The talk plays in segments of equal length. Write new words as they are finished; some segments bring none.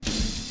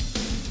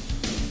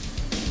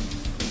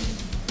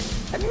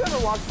Have you ever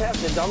walked past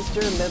a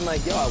dumpster and been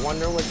like, yo, I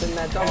wonder what's in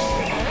that dumpster?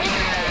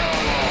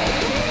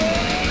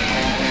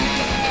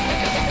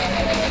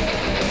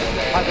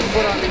 Either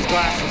put on these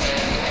glasses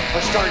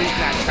or start eating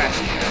that trash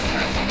can.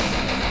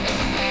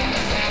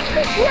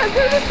 Yeah,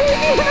 there's a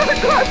baby in the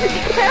garbage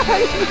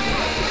can.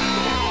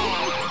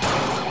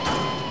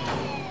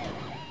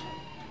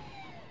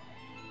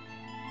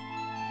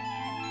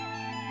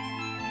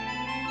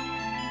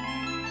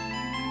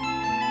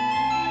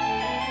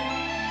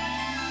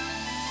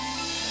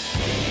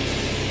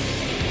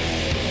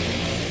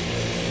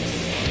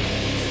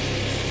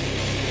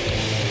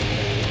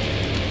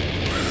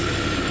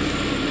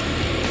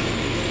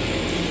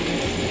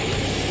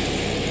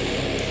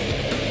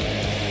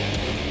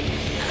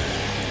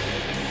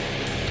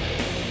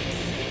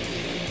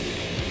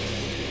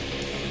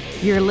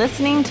 You're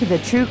listening to the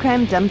True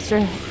Crime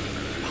Dumpster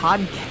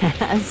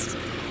podcast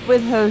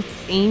with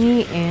hosts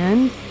Amy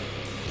and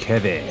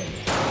Kevin.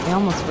 I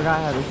almost forgot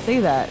how to say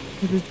that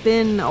because it's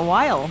been a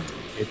while.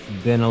 It's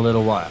been a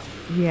little while.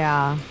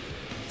 Yeah.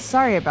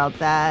 Sorry about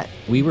that.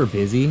 We were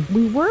busy.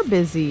 We were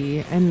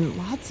busy and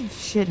lots of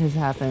shit has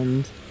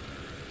happened.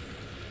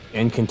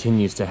 And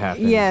continues to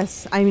happen.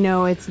 Yes, I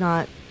know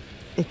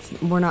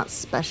we're not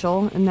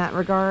special in that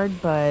regard,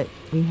 but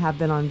we have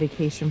been on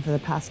vacation for the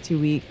past 2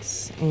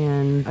 weeks,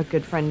 and a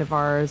good friend of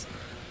ours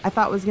I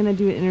thought was going to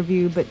do an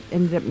interview but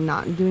ended up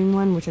not doing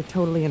one, which I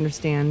totally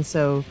understand.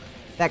 So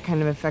that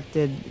kind of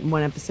affected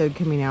one episode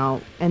coming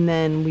out, and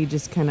then we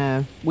just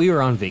We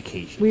were on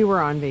vacation. We were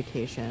on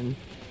vacation.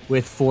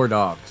 With 4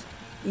 dogs.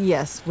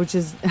 Yes, which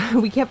is,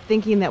 we kept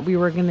thinking that we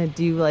were going to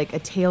do like a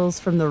Tales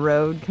from the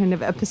Road kind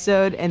of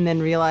episode, and then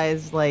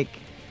realized like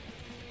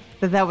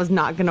that was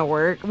not going to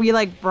work. We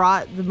like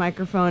brought the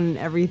microphone and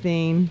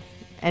everything,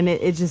 and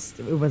it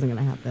wasn't going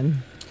to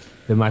happen.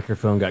 The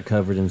microphone got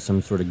covered in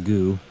some sort of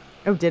goo.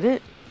 Oh, did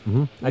it?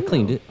 Mm-hmm. I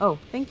cleaned it. Oh,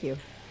 thank you.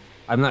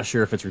 I'm not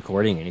sure if it's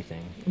recording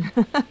anything.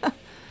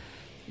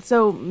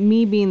 So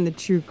me being the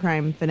true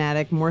crime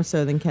fanatic more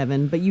so than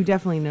Kevin, but you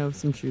definitely know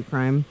some true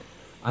crime.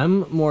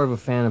 I'm more of a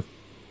fan of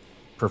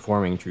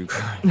performing true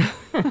crime.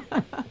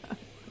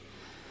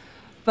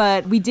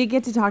 But we did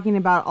get to talking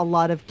about a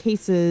lot of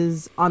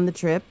cases on the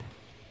trip.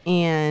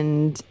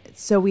 And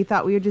so we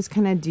thought we would just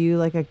kind of do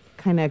like a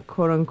kind of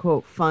quote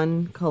unquote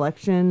fun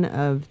collection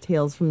of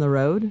tales from the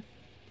road.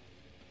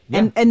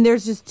 Yeah. And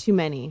there's just too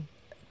many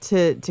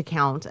to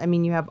count. I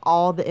mean, you have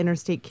all the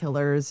interstate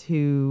killers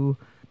who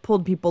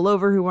pulled people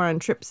over who were on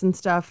trips and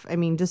stuff. I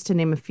mean, just to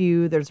name a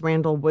few, there's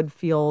Randall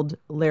Woodfield,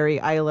 Larry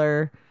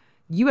Eiler.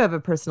 You have a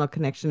personal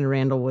connection to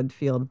Randall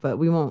Woodfield, but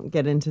we won't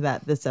get into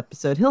that this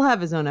episode. He'll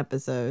have his own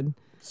episode.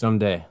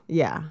 Someday.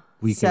 Yeah.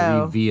 We can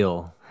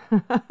reveal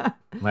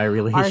my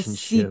relationship. Our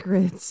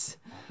secrets.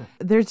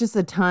 There's just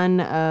a ton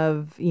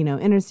of,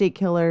 interstate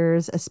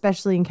killers,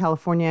 especially in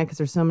California because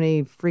there's so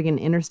many friggin'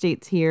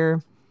 interstates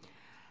here.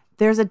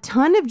 There's a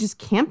ton of just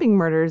camping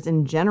murders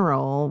in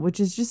general, which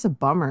is just a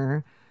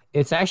bummer.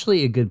 It's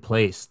actually a good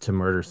place to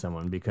murder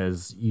someone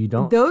because you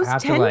don't Those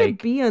have tend to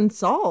be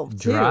unsolved,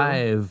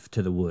 drive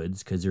to the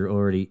woods because you're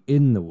already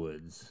in the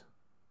woods.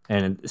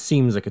 And it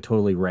seems like a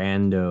totally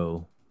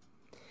rando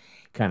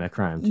kind of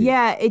crime, too.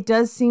 Yeah, it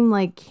does seem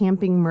like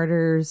camping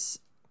murders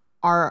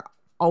are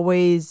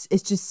always,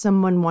 it's just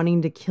someone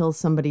wanting to kill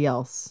somebody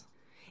else.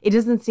 It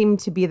doesn't seem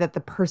to be that the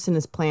person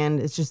is planned.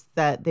 It's just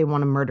that they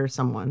want to murder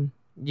someone.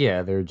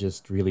 Yeah, they're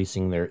just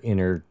releasing their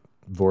inner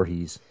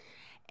vortices.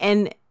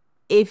 And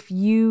if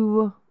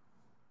you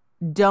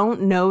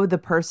don't know the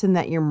person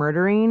that you're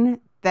murdering,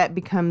 that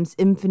becomes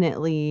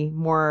infinitely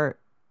more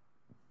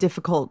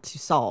difficult to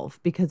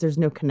solve because there's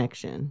no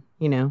connection,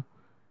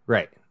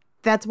 Right.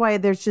 That's why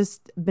there's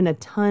just been a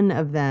ton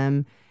of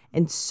them.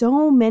 And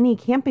so many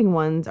camping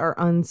ones are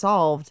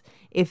unsolved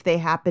if they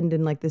happened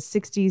in like the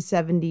 60s,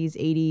 70s,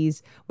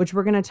 80s, which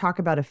we're going to talk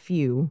about a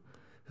few.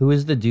 Who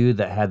is the dude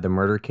that had the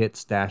murder kit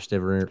stashed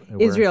everywhere?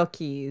 Israel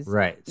Keys.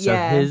 Right. So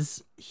yeah.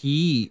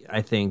 he,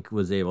 I think,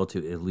 was able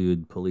to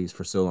elude police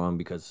for so long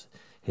because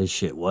his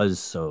shit was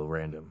so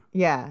random.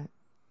 Yeah.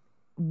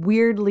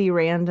 Weirdly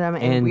random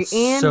and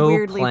so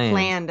weirdly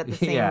planned at the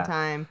same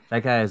time.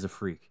 That guy is a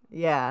freak.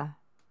 Yeah.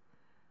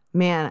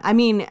 Man, I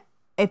mean,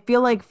 I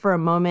feel like for a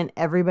moment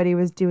everybody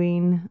was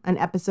doing an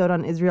episode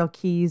on Israel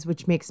Keys,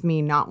 which makes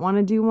me not want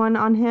to do one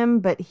on him,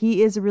 but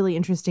he is a really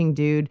interesting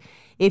dude.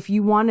 If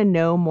you want to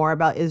know more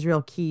about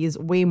Israel Keys,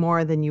 way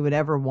more than you would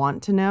ever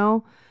want to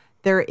know,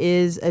 there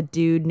is a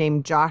dude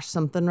named Josh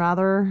something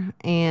rather,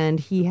 and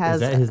he has...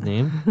 Is that his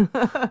name?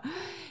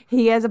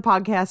 He has a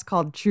podcast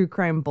called True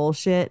Crime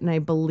Bullshit, and I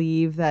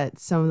believe that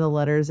some of the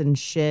letters in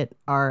shit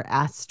are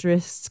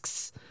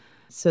asterisks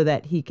so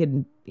that he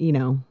could,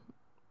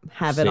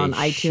 have it on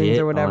iTunes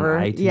or whatever.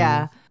 On iTunes.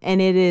 Yeah.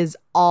 And it is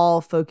all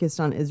focused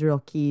on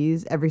Israel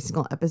Keys, every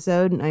single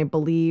episode. And I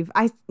believe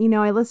I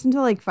listened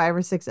to like 5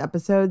 or 6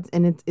 episodes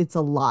and it's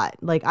a lot.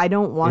 Like, I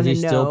don't want to know.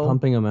 Is he still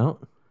pumping them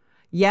out?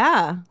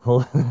 Yeah.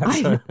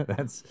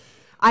 That's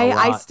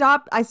I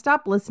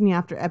stopped listening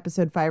after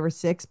episode 5 or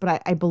 6,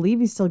 but I believe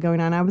he's still going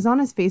on. I was on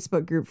his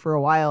Facebook group for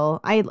a while.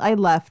 I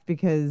left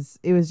because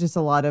it was just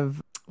a lot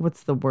of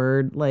what's the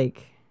word?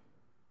 Like,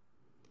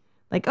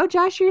 oh,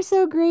 Josh, you're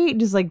so great.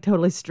 Just like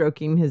totally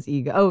stroking his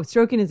ego. Oh,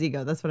 stroking his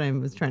ego. That's what I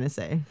was trying to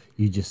say.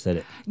 You just said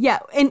it. Yeah.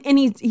 And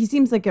he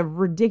seems like a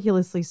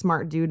ridiculously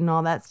smart dude and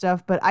all that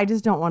stuff, but I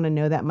just don't want to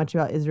know that much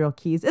about Israel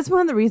Keys. It's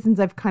one of the reasons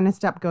I've kind of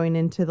stopped going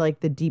into like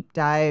the deep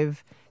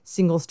dive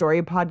single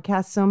story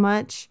podcast so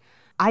much.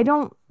 I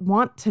don't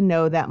want to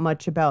know that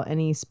much about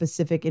any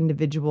specific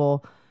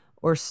individual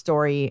or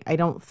story. I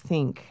don't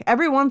think.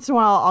 Every once in a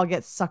while I'll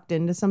get sucked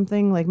into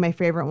something. Like my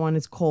favorite one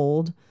is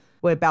Cold,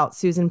 about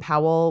Susan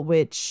Powell,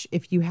 which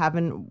if you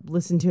haven't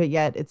listened to it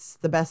yet, it's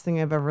the best thing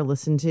I've ever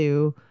listened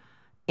to.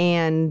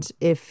 And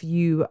if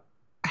you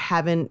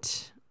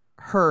haven't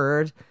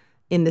heard,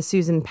 in the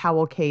Susan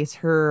Powell case,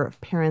 her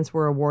parents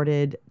were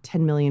awarded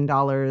 $10 million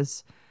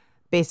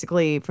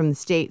basically from the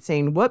state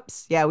saying,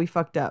 whoops, yeah, we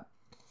fucked up.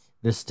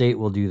 This state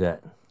will do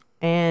that.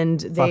 And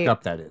Fuck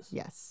up, that is.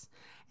 Yes.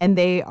 And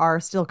they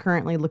are still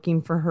currently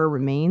looking for her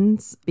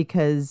remains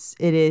because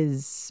it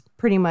is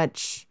pretty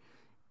much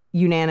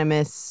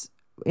unanimous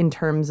in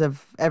terms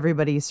of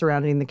everybody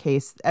surrounding the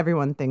case.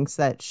 Everyone thinks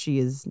that she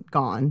is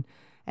gone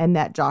and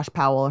that Josh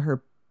Powell,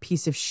 her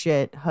piece of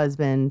shit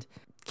husband,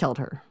 killed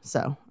her.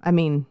 So, I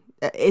mean,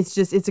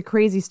 it's a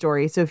crazy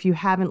story. So if you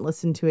haven't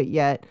listened to it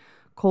yet,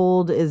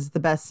 Cold is the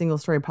best single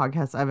story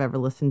podcast I've ever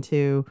listened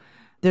to.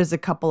 There's a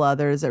couple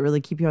others that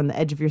really keep you on the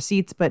edge of your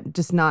seats, but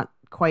just not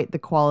quite the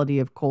quality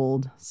of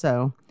Cold.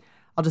 So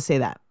I'll just say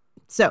that.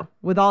 So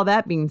with all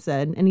that being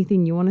said,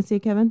 anything you want to say,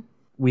 Kevin?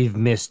 We've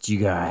missed you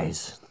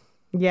guys.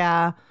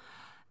 Yeah.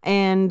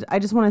 And I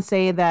just want to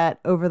say that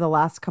over the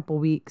last couple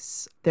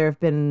weeks, there have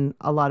been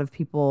a lot of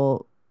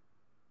people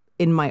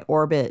in my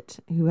orbit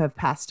who have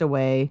passed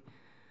away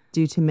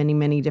due to many,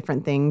 many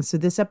different things. So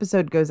this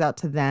episode goes out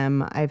to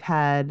them. I've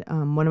had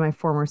one of my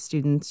former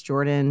students,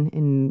 Jordan,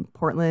 in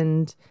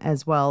Portland,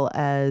 as well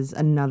as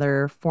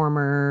another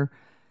former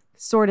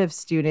sort of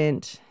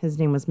student. His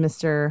name was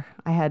Mr.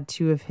 I had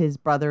two of his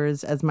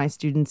brothers as my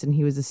students, and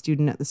he was a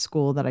student at the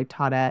school that I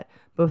taught at.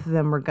 Both of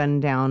them were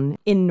gunned down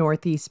in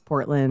Northeast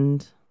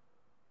Portland.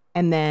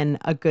 And then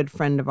a good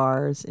friend of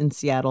ours in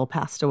Seattle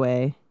passed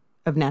away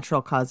of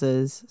natural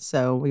causes.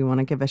 So we want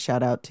to give a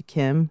shout out to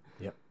Kim.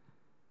 Yep.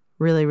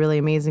 Really, really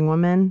amazing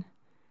woman.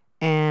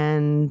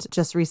 And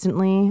just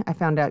recently, I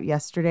found out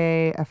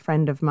yesterday, a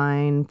friend of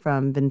mine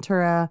from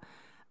Ventura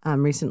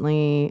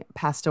recently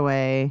passed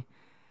away.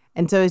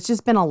 And so it's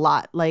just been a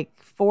lot, like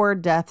 4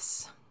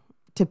 deaths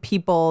to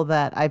people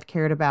that I've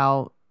cared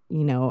about,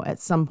 you know, at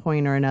some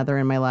point or another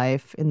in my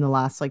life in the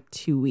last like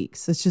 2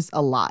 weeks. It's just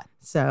a lot.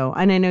 So,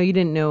 and I know you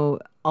didn't know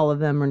all of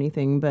them or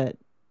anything, but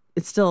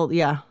it's still,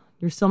 yeah,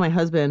 you're still my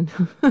husband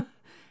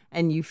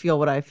and you feel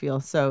what I feel.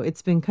 So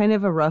it's been kind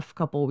of a rough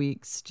couple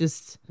weeks.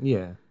 Just,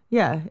 yeah,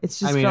 it's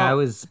just, I mean, I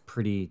was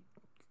pretty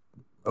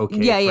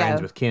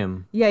friends with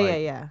Kim.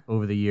 Yeah.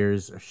 Over the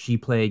years, she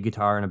played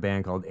guitar in a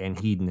band called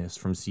Anhedonist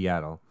from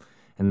Seattle,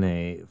 and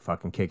they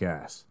fucking kick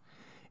ass.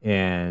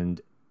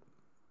 And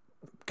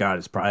God,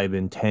 it's probably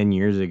been 10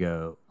 years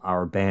ago,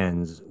 our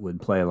bands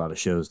would play a lot of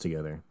shows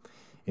together.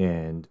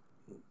 And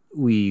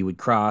we would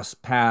cross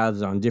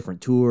paths on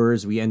different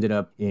tours. We ended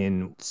up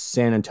in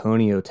San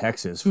Antonio,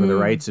 Texas for the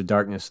Rites of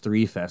Darkness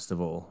 3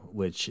 festival,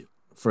 which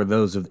for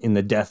those in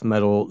the death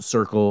metal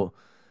circle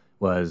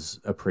was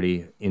a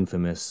pretty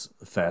infamous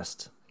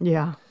fest.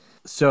 Yeah.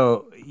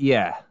 So,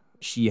 yeah,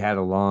 she had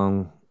a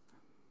long,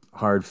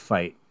 hard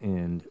fight,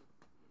 and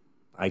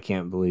I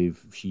can't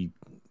believe she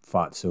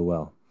fought so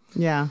well.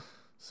 Yeah.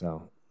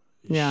 So,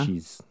 yeah,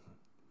 she's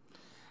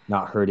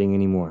not hurting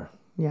anymore.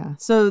 Yeah.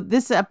 So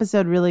this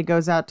episode really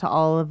goes out to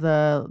all of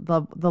the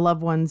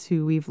loved ones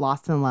who we've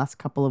lost in the last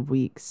couple of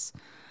weeks.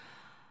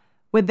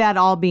 With that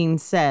all being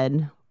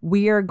said,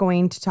 we are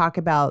going to talk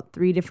about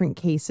 3 different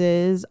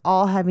cases,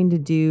 all having to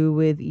do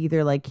with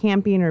either like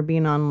camping or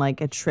being on like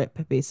a trip,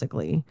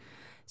 basically.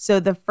 So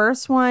the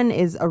first one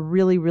is a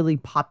really, really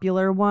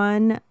popular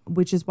one,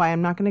 which is why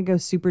I'm not going to go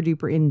super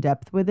duper in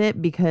depth with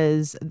it,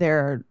 because there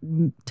are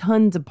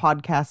tons of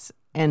podcasts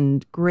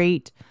and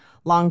great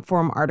long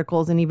form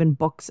articles and even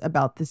books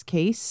about this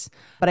case.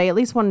 But I at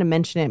least wanted to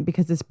mention it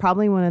because it's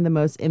probably one of the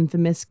most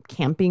infamous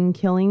camping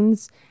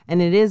killings,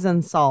 and it is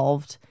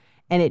unsolved.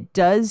 And it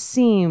does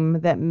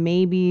seem that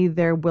maybe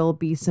there will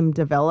be some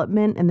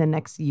development in the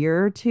next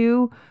year or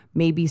two,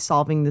 maybe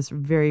solving this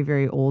very,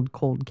 very old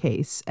cold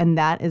case. And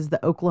that is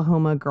the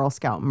Oklahoma Girl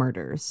Scout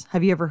murders.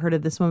 Have you ever heard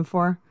of this one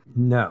before?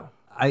 No.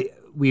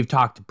 We've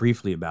talked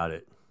briefly about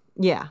it.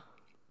 Yeah.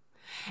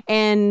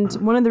 And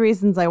one of the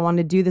reasons I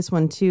wanted to do this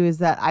one too is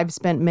that I've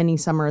spent many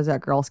summers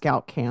at Girl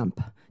Scout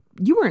camp.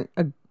 You weren't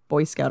a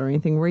Boy Scout or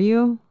anything, were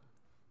you?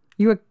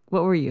 What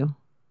were you?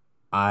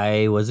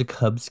 I was a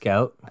Cub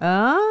Scout.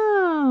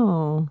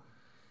 Oh.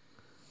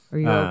 Are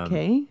you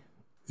okay?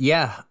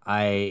 Yeah,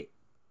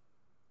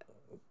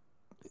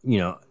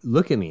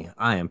 look at me.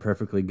 I am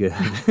perfectly good.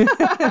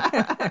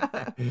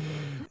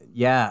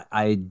 Yeah,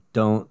 I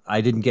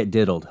didn't get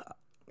diddled.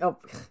 Oh.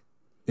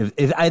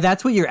 If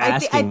that's what you're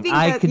asking,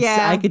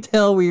 I could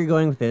tell where you're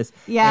going with this.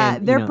 Yeah,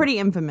 And, they're pretty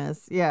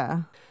infamous.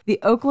 Yeah. The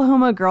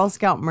Oklahoma Girl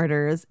Scout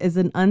murders is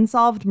an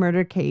unsolved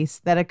murder case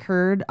that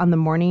occurred on the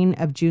morning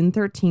of June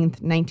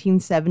 13th,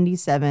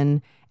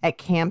 1977 at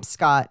Camp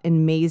Scott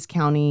in Mays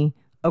County,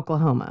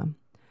 Oklahoma.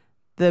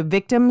 The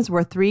victims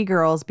were 3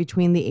 girls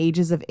between the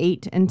ages of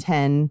 8 and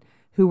 10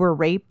 who were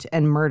raped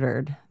and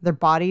murdered. Their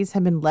bodies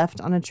had been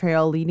left on a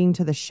trail leading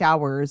to the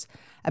showers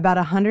about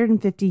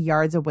 150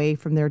 yards away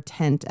from their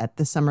tent at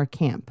the summer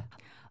camp.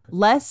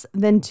 Less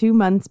than 2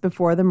 months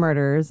before the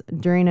murders,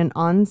 during an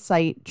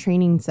on-site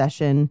training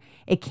session,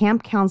 a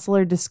camp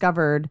counselor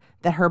discovered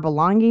that her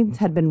belongings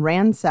had been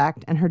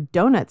ransacked and her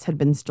donuts had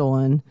been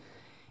stolen.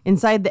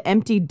 Inside the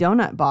empty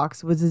donut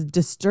box was a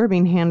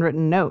disturbing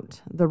handwritten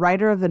note. The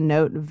writer of the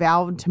note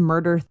vowed to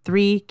murder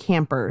 3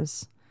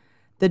 campers.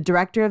 The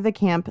director of the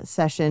camp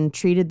session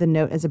treated the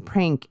note as a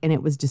prank and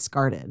it was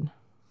discarded.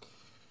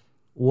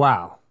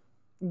 Wow.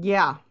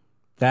 Yeah.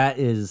 That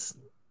is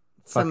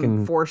Some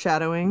fucking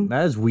foreshadowing.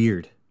 That is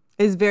weird.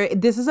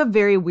 This is a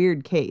very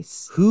weird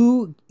case.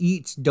 Who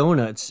eats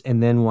donuts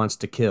and then wants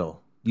to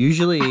kill?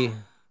 Usually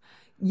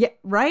Yeah,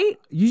 right?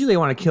 I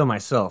want to kill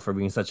myself for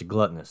being such a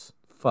gluttonous.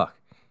 Fuck.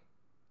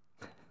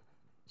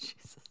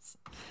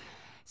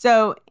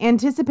 So,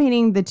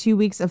 anticipating the 2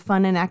 weeks of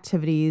fun and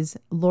activities,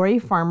 Lori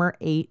Farmer,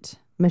 8,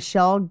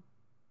 Michelle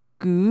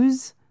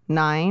Goose,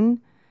 9,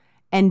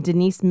 and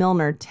Denise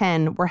Milner,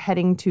 10, were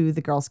heading to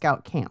the Girl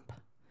Scout camp.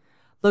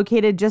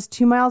 Located just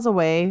 2 miles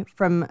away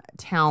from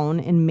town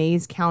in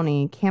Mays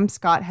County, Camp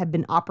Scott had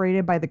been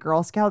operated by the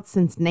Girl Scouts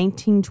since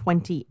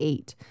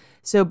 1928.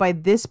 So by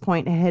this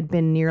point, it had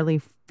been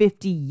nearly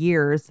 50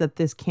 years that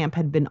this camp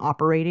had been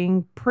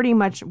operating, pretty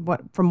much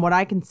from what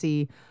I can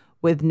see,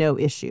 with no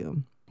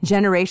issue.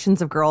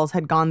 Generations of girls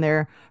had gone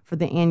there for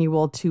the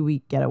annual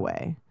 2-week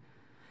getaway.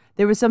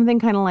 There was something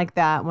kind of like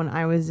that when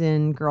I was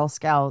in Girl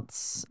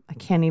Scouts. I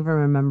can't even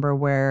remember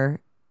where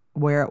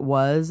it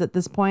was at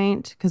this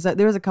point, because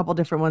there was a couple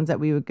different ones that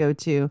we would go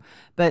to,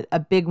 but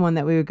a big one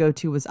that we would go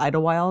to was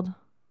Idlewild.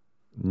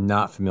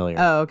 Not familiar.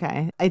 Oh,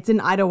 okay. It's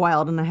in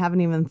Idlewild, and I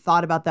haven't even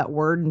thought about that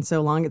word in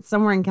so long. It's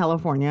somewhere in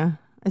California.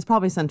 It's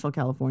probably Central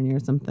California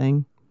or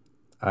something.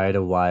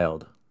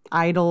 Idlewild.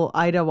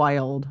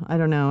 Idlewild. I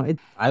don't know.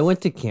 I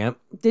went to camp.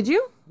 Did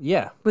you?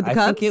 Yeah. With the I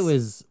Cubs? think it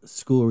was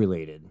school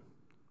related.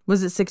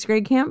 Was it 6th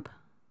grade camp?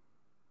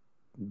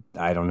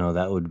 I don't know.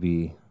 That would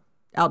be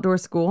Outdoor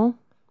school?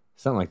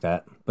 something like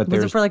that. But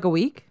Was it for like a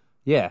week?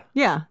 yeah.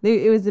 Yeah.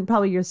 It was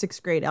probably your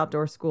 6th grade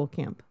outdoor school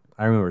camp.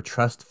 I remember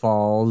Trust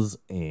Falls,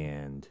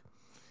 and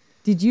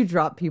Did you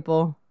drop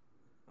people?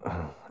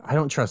 I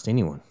don't trust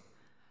anyone.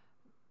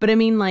 But I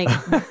mean, like,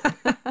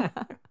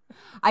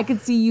 I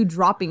could see you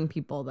dropping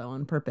people, though,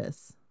 on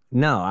purpose.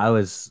 No, I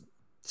was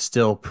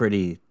still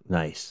pretty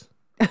nice.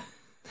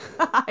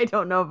 I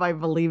don't know if I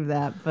believe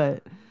that,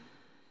 but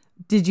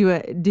did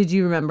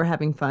you remember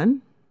having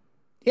fun?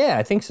 Yeah,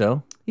 I think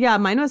so. Yeah,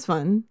 mine was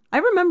fun. I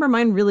remember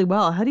mine really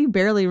well. How do you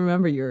barely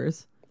remember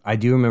yours? I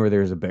do remember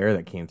there was a bear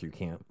that came through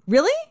camp.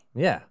 Really?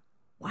 Yeah.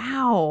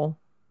 Wow.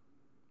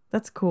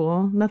 That's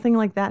cool. Nothing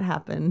like that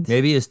happened.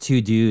 Maybe it's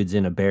 2 dudes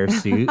in a bear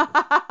suit.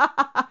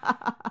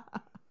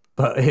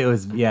 But it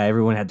was,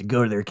 everyone had to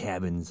go to their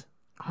cabins.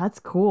 Oh, that's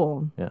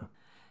cool. Yeah.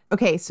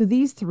 Okay, so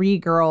these 3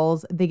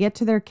 girls, they get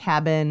to their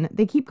cabin.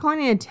 They keep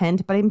calling it a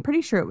tent, but I'm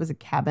pretty sure it was a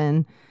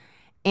cabin.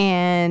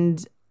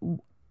 And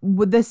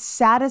the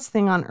saddest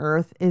thing on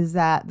earth is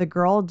that the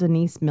girl,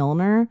 Denise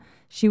Milner,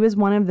 she was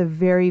one of the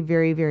very,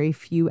 very, very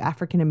few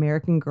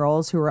African-American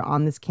girls who were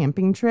on this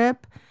camping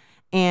trip.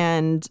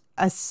 And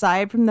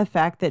aside from the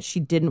fact that she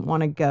didn't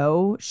want to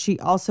go, she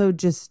also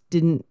just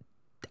didn't,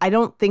 I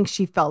don't think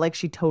she felt like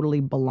she totally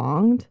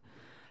belonged,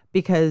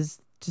 because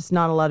just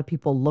not a lot of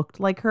people looked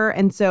like her.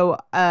 And so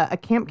a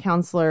camp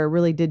counselor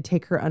really did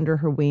take her under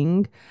her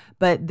wing.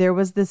 But there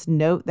was this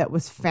note that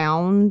was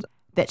found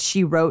that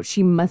she wrote.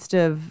 She must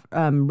have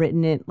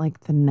written it like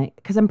the night,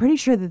 because I'm pretty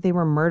sure that they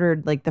were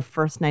murdered like the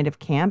first night of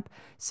camp.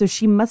 So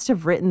she must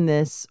have written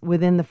this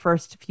within the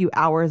first few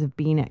hours of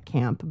being at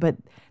camp. But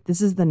this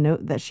is the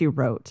note that she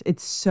wrote.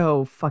 It's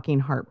so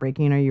fucking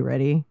heartbreaking. Are you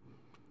ready?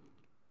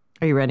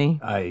 Are you ready?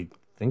 I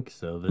think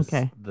so.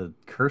 Okay. The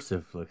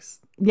cursive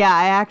looks... Yeah,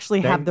 I actually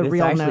have the This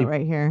real actually- note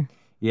right here.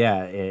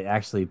 Yeah, it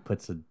actually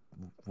puts a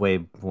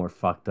way more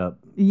fucked up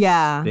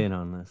Yeah. spin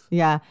on this.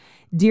 Yeah.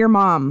 Dear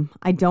Mom,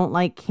 I don't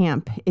like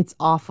camp. It's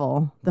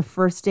awful. The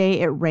first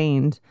day it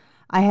rained.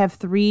 I have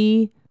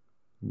 3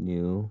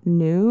 New.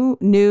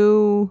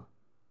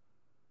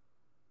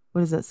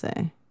 what does that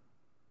say?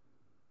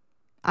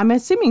 I'm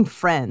assuming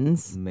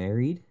friends.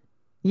 Married?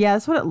 Yeah,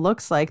 that's what it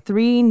looks like.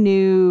 3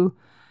 new,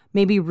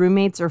 maybe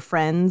roommates or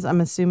friends,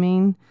 I'm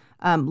assuming.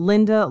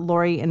 Linda,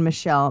 Lori, and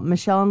Michelle.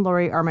 Michelle and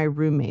Lori are my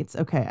roommates.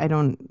 Okay, I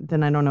don't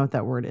know what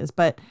that word is.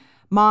 But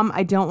Mom,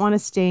 I don't want to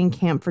stay in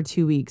camp for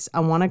 2 weeks.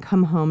 I want to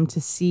come home to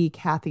see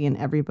Kathy and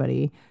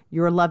everybody.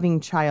 Your loving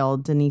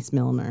child, Denise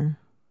Milner.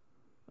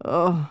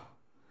 Oh,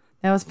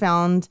 that was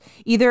found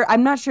either,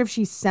 I'm not sure if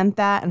she sent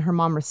that and her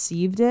mom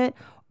received it,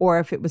 or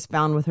if it was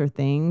found with her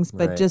things.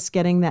 But Right. just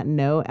getting that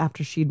note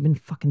after she'd been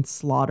fucking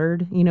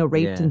slaughtered,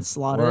 raped and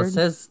slaughtered. Well, it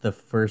says the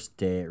first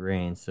day it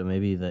rained, so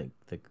maybe the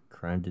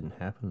crime didn't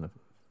happen.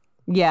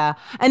 Yeah.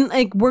 And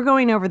like we're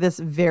going over this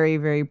very,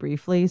 very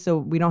briefly, so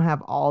we don't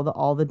have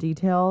all the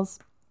details.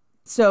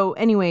 So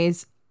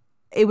anyways,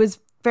 it was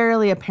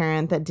fairly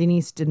apparent that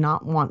Denise did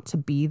not want to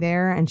be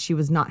there and she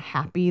was not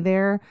happy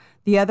there.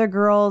 The other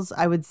girls,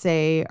 I would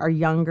say, are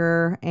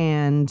younger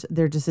and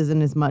there just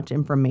isn't as much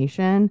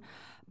information.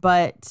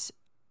 But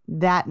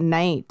that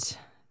night,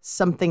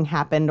 something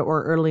happened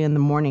or early in the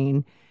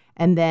morning.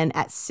 And then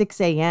at 6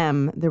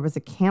 a.m., there was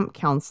a camp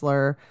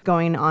counselor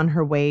going on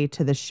her way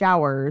to the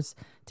showers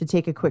to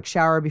take a quick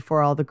shower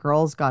before all the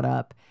girls got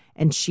up.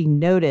 And she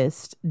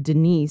noticed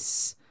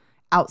Denise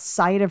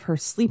outside of her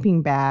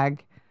sleeping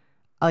bag,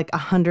 like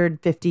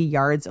 150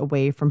 yards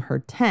away from her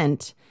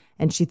tent.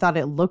 And she thought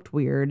it looked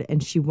weird.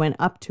 And she went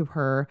up to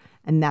her.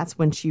 And that's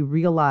when she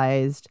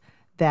realized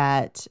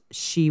that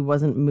she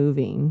wasn't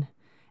moving.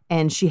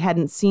 And she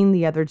hadn't seen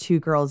the other two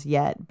girls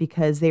yet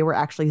because they were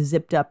actually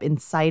zipped up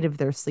inside of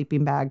their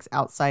sleeping bags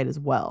outside as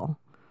well.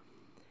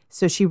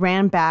 So she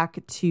ran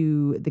back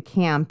to the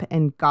camp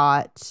and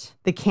got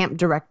the camp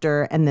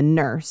director and the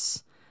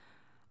nurse.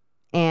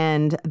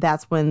 And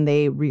that's when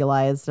they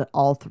realized that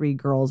all three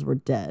girls were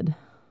dead.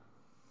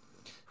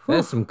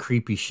 That's some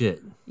creepy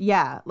shit.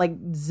 Yeah, like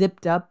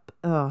zipped up.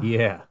 Ugh.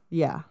 Yeah.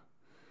 Yeah.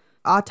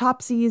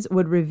 Autopsies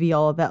would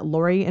reveal that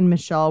Lori and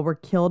Michelle were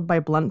killed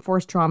by blunt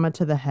force trauma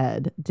to the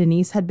head.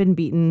 Denise had been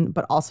beaten,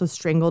 but also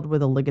strangled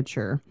with a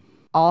ligature.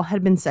 All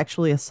had been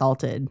sexually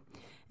assaulted.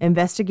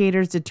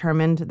 Investigators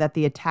determined that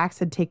the attacks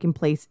had taken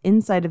place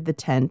inside of the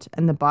tent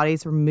and the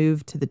bodies were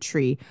moved to the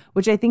tree,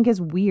 which I think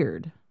is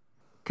weird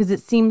because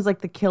it seems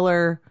like the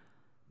killer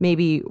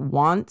maybe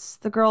wants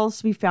the girls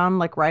to be found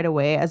like right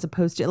away, as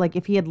opposed to like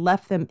if he had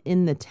left them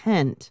in the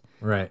tent.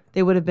 Right.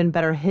 They would have been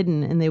better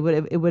hidden and it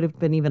would have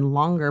been even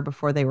longer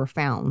before they were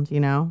found,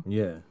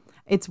 Yeah.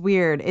 It's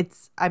weird.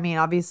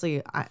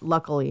 Obviously,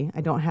 luckily,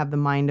 I don't have the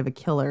mind of a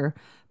killer,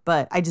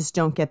 but I just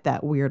don't get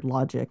that weird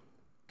logic.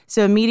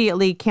 So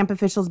immediately, camp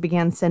officials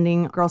began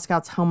sending Girl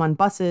Scouts home on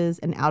buses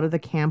and out of the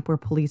camp where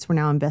police were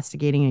now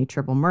investigating a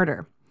triple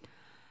murder.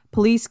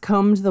 Police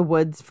combed the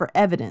woods for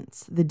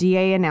evidence. The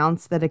DA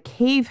announced that a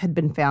cave had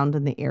been found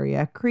in the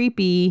area.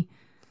 Creepy.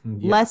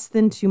 Yeah. Less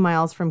than 2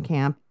 miles from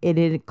camp. It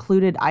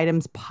included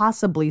items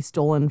possibly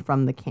stolen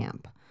from the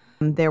camp.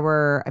 There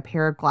were a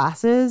pair of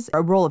glasses,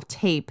 a roll of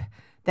tape,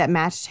 that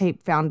matched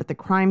tape found at the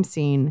crime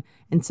scene,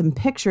 and some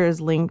pictures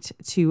linked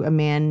to a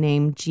man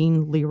named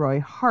Gene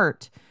Leroy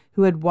Hart,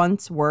 who had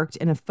once worked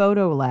in a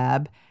photo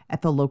lab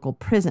at the local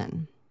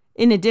prison.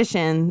 In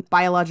addition,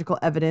 biological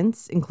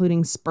evidence,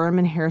 including sperm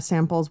and hair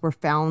samples, were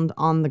found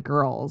on the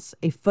girls.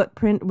 A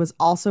footprint was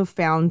also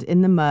found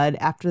in the mud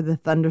after the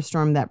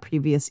thunderstorm that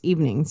previous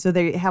evening. So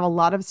they have a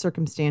lot of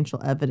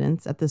circumstantial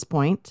evidence at this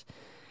point.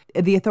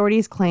 The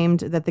authorities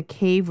claimed that the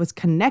cave was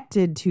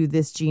connected to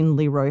this Gene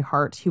Leroy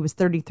Hart, who was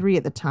 33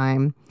 at the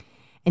time,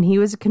 and he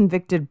was a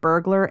convicted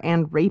burglar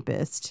and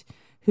rapist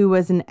who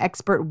was an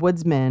expert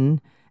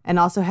woodsman and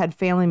also had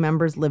family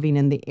members living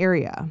in the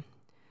area.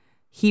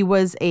 He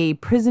was a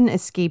prison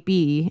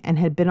escapee and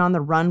had been on the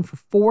run for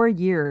 4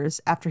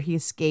 years after he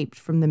escaped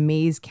from the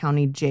Mays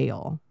County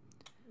Jail.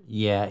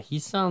 Yeah, he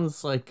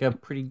sounds like a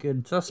pretty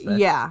good suspect.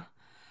 Yeah.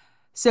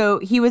 So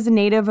he was a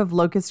native of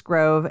Locust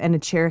Grove and a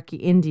Cherokee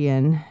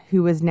Indian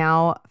who was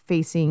now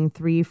facing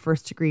 3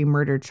 first-degree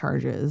murder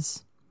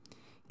charges.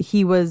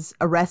 He was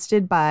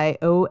arrested by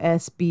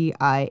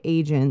OSBI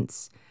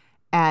agents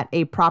at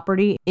a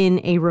property in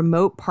a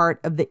remote part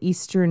of the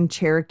eastern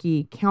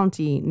Cherokee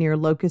County near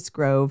Locust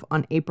Grove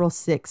on April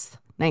 6,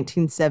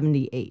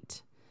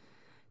 1978.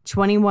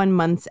 21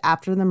 months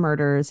after the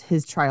murders,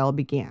 his trial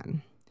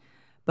began.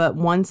 But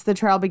once the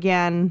trial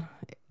began,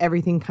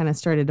 everything kind of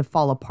started to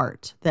fall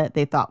apart that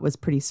they thought was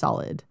pretty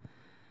solid.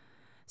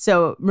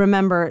 So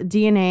remember,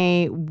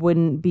 DNA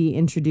wouldn't be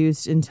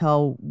introduced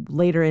until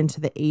later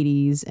into the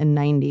 80s and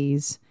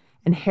 90s.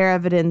 And hair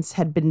evidence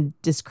had been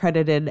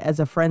discredited as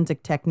a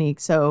forensic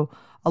technique. So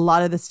a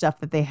lot of the stuff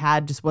that they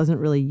had just wasn't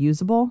really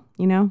usable,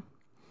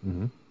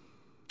 Mm-hmm.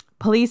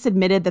 Police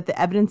admitted that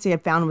the evidence they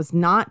had found was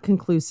not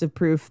conclusive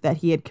proof that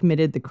he had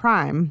committed the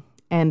crime,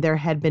 and there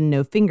had been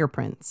no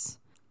fingerprints.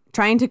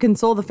 Trying to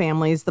console the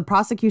families, the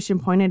prosecution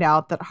pointed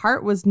out that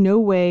Hart was no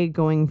way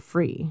going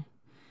free.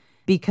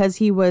 Because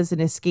he was an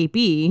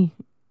escapee,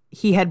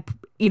 he had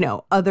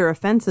other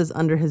offenses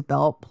under his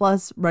belt,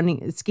 plus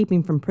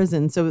escaping from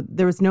prison. So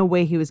there was no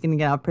way he was going to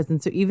get out of prison.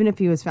 So even if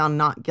he was found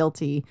not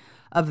guilty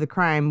of the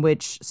crime,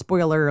 which,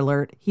 spoiler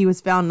alert, he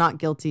was found not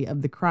guilty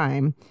of the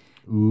crime.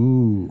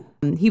 Ooh.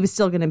 He was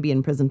still going to be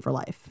in prison for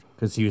life.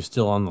 Because he was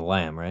still on the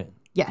lam, right?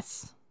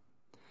 Yes.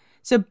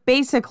 So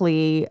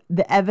basically,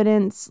 the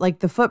evidence, like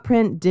the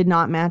footprint did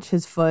not match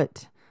his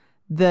foot.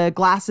 The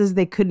glasses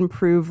they couldn't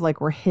prove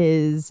were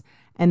his.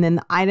 And then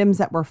the items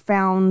that were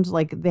found,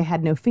 like they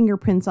had no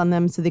fingerprints on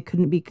them, so they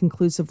couldn't be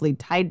conclusively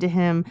tied to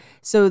him.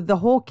 So the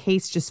whole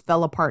case just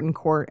fell apart in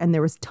court, and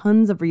there was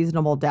tons of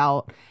reasonable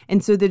doubt.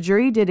 And so the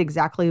jury did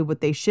exactly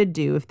what they should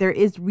do. If there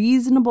is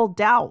reasonable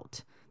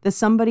doubt that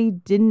somebody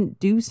didn't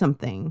do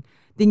something,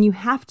 then you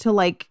have to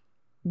let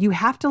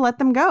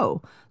them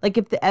go. Like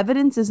if the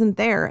evidence isn't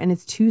there and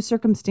it's too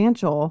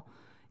circumstantial,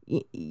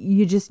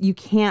 you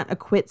can't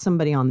acquit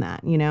somebody on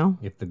that, you know?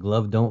 If the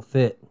glove don't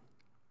fit.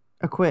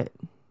 Acquit.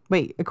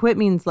 Wait, acquit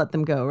means let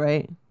them go,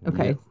 right?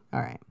 Okay. Yep. All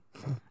right.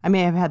 I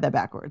may have had that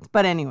backwards.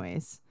 But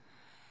anyways.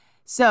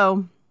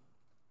 So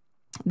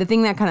the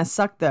thing that kind of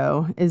sucked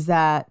though is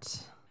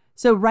that,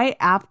 so right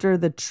after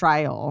the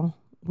trial,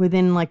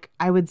 within like,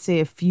 I would say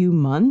a few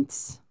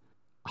months,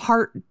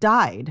 Hart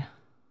died.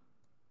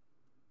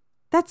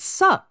 That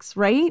sucks,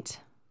 right?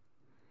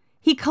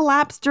 He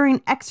collapsed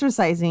during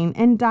exercising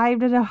and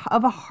died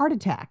of a heart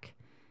attack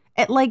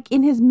at like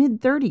in his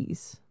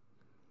mid-30s.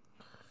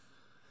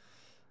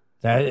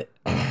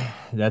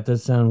 That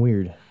does sound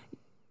weird.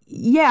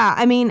 Yeah,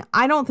 I mean,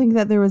 I don't think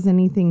that there was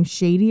anything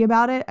shady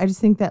about it. I just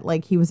think that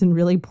like he was in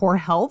really poor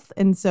health,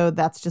 and so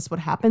that's just what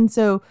happened.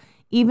 So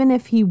even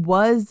if he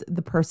was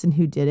the person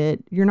who did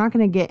it, you're not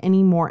going to get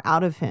any more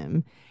out of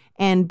him.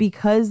 And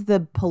because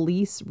the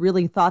police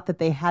really thought that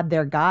they had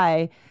their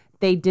guy,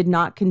 they did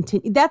not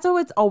continue. That's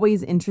what's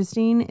always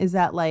interesting is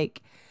that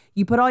like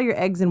you put all your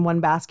eggs in one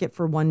basket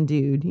for one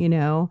dude, you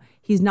know,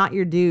 he's not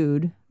your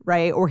dude,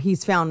 right? Or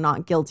he's found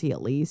not guilty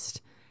at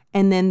least.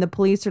 And then the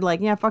police are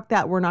like, yeah, fuck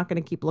that. We're not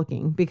going to keep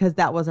looking because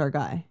that was our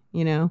guy,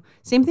 you know?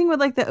 Same thing with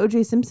like the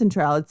O.J. Simpson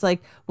trial. It's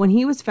like when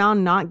he was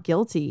found not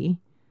guilty,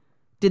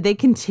 did they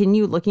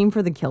continue looking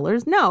for the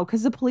killers? No,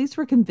 because the police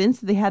were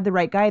convinced that they had the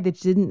right guy. They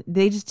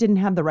just didn't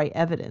have the right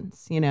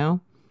evidence, you know?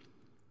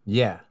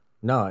 Yeah.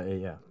 No,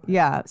 yeah.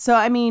 Yeah. So,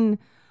 I mean,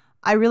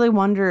 I really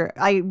wonder.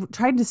 I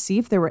tried to see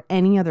if there were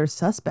any other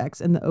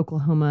suspects in the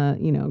Oklahoma,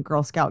 you know,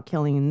 Girl Scout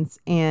killings,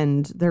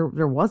 and there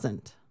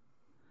wasn't.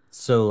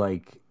 So,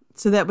 like...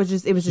 So that was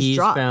just, it was just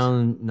dropped. He's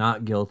found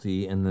not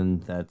guilty, and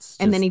then that's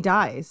just, and then he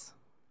dies.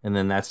 And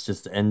then that's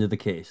just the end of the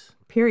case.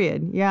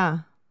 Period. Yeah.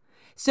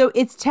 So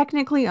it's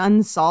technically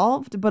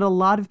unsolved, but a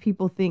lot of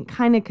people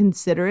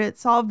consider it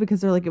solved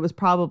because they're like, it was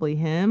probably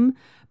him.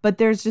 But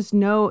there's just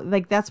no,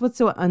 like, that's what's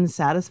so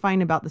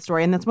unsatisfying about the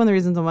story. And that's one of the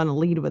reasons I want to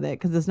lead with it,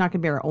 because it's not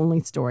going to be our only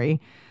story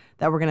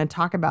that we're going to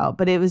talk about.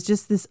 But it was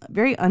just this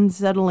very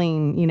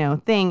unsettling, you know,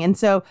 thing. And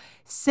so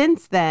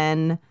since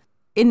then,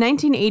 in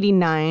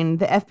 1989,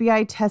 the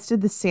FBI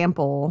tested the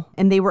sample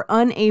and they were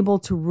unable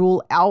to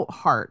rule out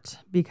Hart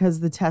because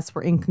the tests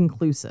were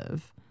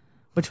inconclusive,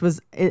 which was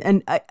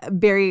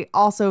very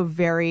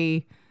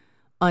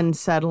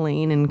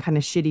unsettling and kind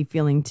of shitty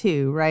feeling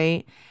too,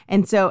 right?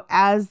 And so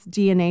as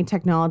DNA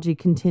technology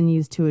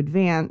continues to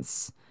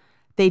advance,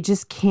 they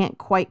just can't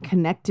quite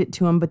connect it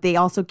to him, but they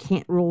also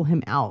can't rule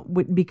him out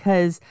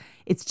because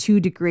it's too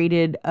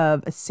degraded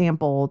of a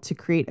sample to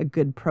create a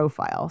good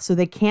profile. So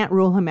they can't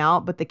rule him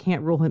out, but they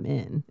can't rule him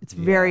in. It's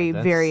very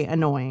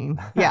annoying.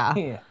 Yeah.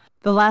 Yeah.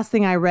 The last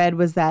thing I read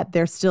was that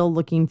they're still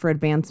looking for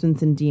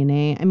advancements in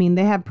DNA. I mean,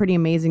 they have pretty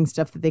amazing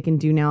stuff that they can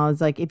do now.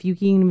 Is like if you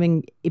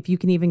can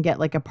even get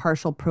like a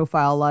partial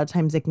profile, a lot of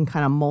times they can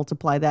kind of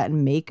multiply that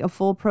and make a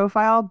full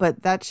profile,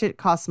 but that shit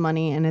costs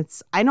money and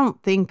it's, I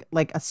don't think,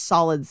 like a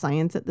solid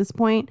science at this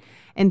point.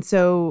 And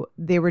so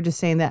they were just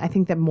saying that I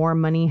think that more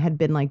money had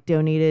been like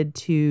donated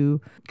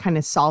to kind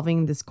of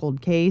solving this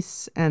cold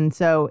case. And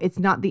so it's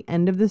not the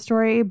end of the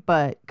story,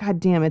 but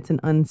goddamn, it's an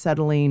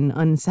unsettling,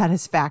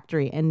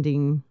 unsatisfactory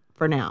ending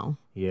for now.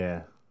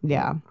 Yeah.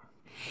 Yeah.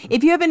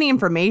 If you have any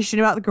information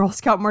about the Girl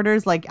Scout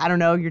murders, like, I don't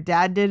know, your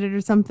dad did it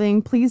or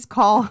something, please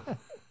call,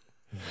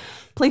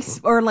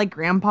 or like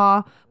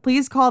grandpa,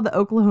 please call the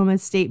Oklahoma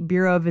State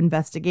Bureau of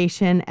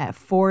Investigation at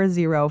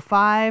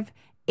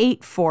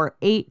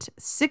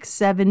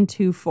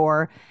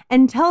 405-848-6724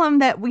 and tell them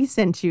that we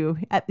sent you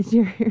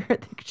here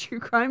at the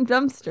True Crime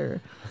Dumpster.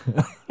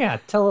 Yeah,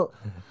 tell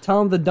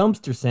them the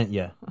dumpster sent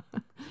you.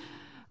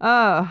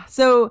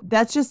 So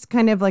that's just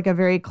kind of like a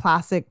very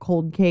classic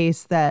cold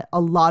case that a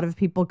lot of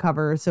people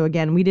cover. So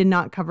again, we did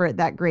not cover it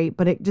that great,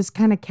 but it just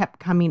kind of kept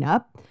coming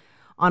up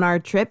on our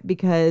trip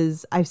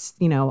because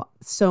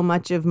so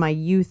much of my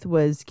youth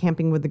was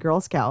camping with the Girl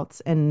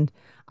Scouts, and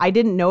I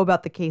didn't know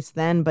about the case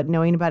then, but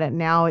knowing about it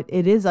now, it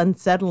is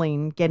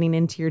unsettling getting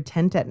into your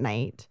tent at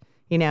night,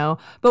 you know.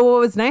 But what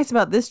was nice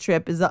about this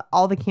trip is that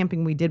all the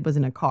camping we did was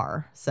in a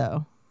car.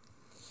 So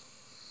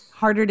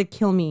harder to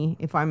kill me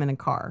if I'm in a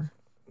car.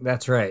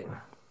 That's right.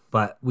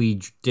 But we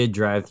did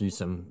drive through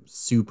some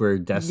super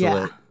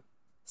desolate,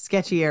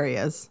 sketchy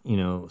areas,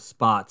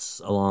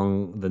 spots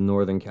along the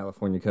Northern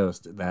California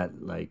coast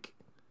that, like,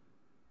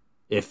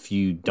 if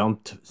you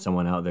dumped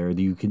someone out there,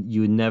 you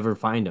would never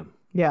find them.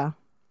 Yeah.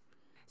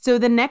 So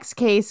the next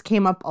case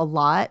came up a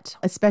lot,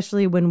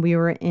 especially when we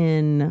were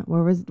in,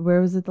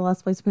 where was it the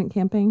last place we went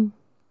camping?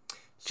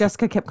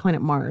 Jessica kept calling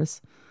it Mars.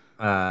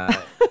 What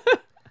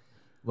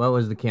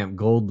was the camp?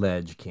 Gold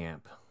Ledge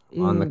Camp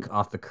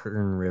off the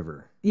Kern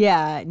River.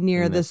 Yeah,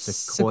 near in the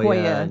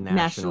Sequoia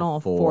National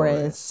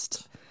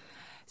Forest.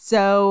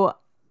 So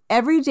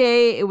every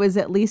day it was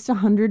at least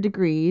 100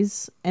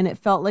 degrees, and it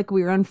felt like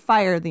we were on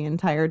fire the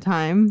entire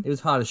time. It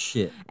was hot as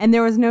shit. And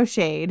there was no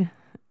shade.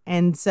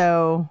 And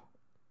so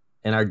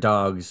And our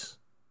dogs,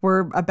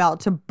 we're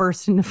about to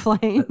burst into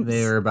flames.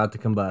 they were about to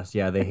combust.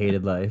 Yeah, they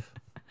hated life.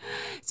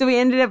 So we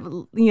ended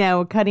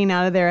up, cutting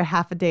out of there a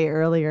half a day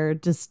earlier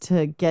just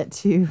to get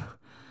to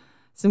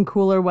some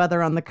cooler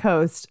weather on the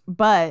coast.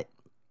 But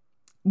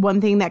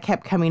one thing that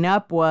kept coming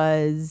up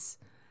was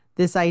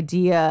this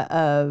idea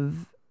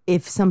of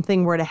if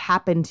something were to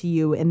happen to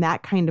you in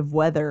that kind of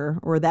weather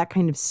or that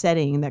kind of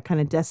setting, that kind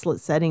of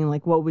desolate setting,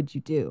 like what would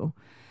you do?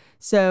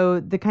 So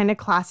the kind of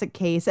classic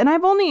case, and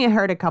I've only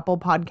heard a couple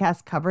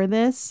podcasts cover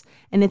this,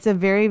 and it's a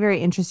very,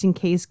 very interesting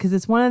case because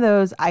it's one of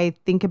those I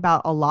think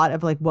about a lot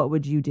of like, what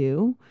would you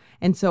do?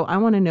 And so I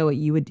want to know what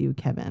you would do,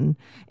 Kevin.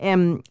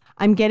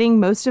 I'm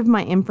getting most of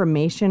my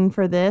information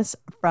for this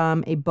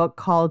from a book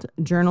called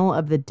Journal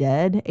of the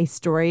Dead, A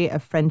Story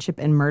of Friendship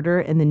and Murder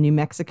in the New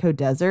Mexico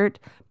Desert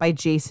by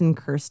Jason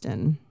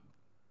Kirsten.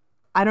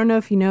 I don't know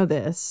if you know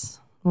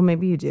this. Well,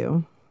 maybe you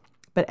do.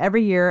 But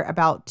every year,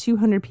 about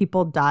 200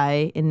 people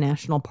die in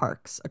national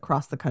parks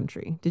across the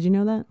country. Did you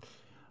know that?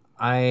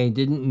 I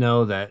didn't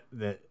know that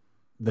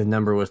the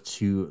number was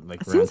too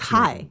like. It seems 200.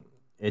 high.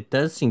 It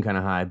does seem kind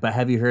of high, but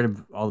have you heard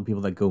of all the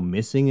people that go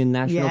missing in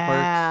national parks?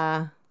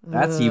 Yeah.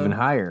 That's even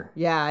higher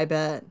Yeah, I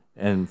bet.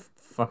 and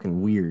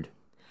fucking weird.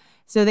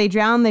 So they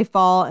drown, they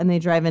fall, and they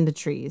drive into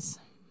trees.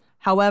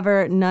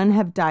 However, none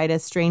have died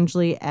as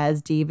strangely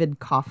as David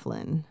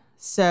Coughlin.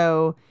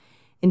 So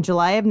in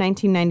July of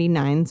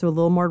 1999, so a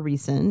little more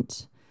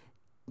recent,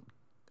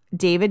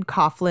 David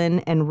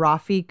Coughlin and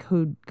Rafi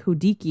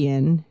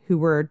Kodikian, who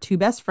were two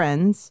best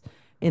friends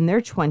in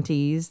their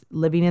 20s,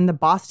 living in the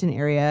Boston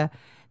area,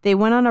 they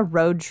went on a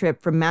road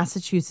trip from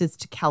Massachusetts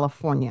to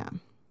California.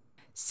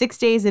 6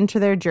 days into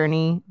their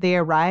journey, they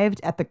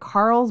arrived at the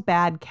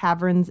Carlsbad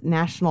Caverns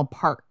National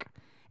Park,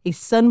 a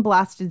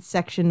sun-blasted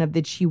section of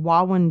the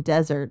Chihuahuan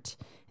Desert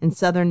in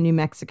southern New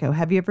Mexico.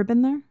 Have you ever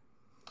been there?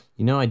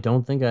 I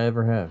don't think I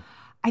ever have.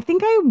 I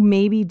think I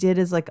maybe did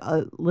as like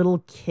a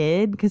little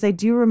kid because I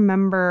do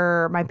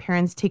remember my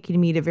parents taking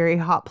me to very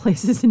hot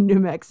places in New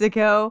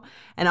Mexico,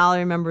 and all I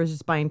remember is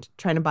just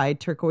trying to buy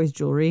turquoise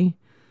jewelry.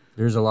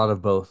 There's a lot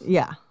of both.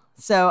 Yeah.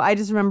 So I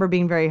just remember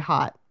being very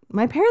hot.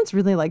 My parents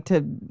really like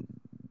to,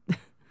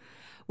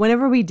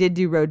 whenever we did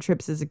do road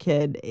trips as a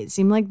kid, it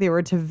seemed like they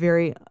were to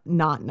very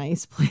not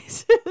nice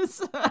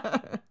places.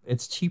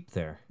 It's cheap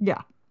there.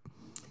 Yeah.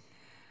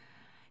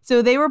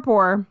 So they were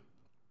poor.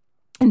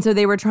 And so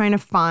they were trying to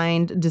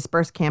find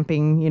dispersed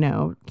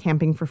camping,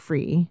 camping for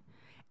free.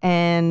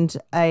 And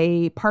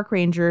a park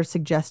ranger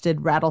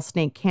suggested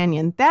Rattlesnake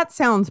Canyon. That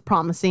sounds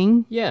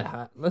promising.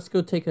 Yeah, let's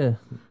go take a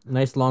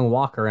nice long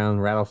walk around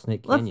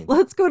Rattlesnake Canyon.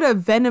 Let's go to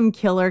Venom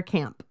Killer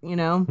Camp,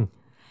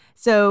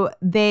 So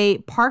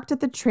they parked at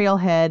the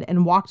trailhead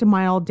and walked a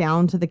mile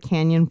down to the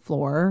canyon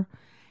floor.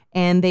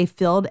 And they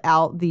filled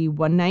out the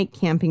one-night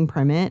camping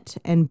permit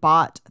and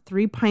bought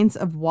 3 pints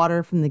of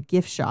water from the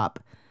gift shop.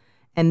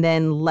 And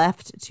then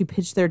left to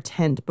pitch their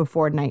tent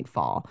before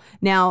nightfall.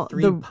 Now,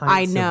 3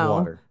 pints of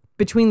water.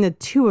 Between the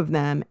two of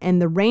them,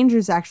 and the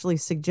rangers actually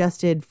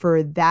suggested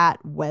for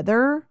that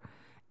weather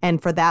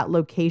and for that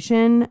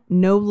location,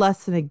 no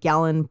less than a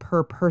gallon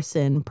per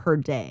person per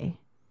day.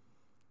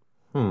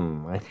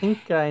 I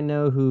think I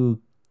know who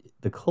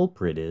the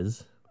culprit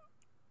is.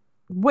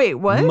 Wait,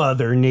 what?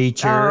 Mother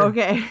Nature. Oh,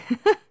 okay.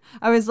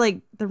 I was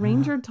like, the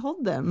ranger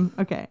told them.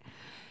 Okay.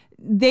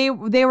 They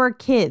were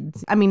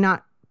kids. I mean,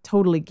 not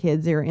totally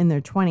kids. They were in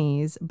their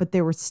 20s, but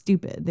they were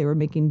stupid. They were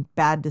making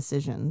bad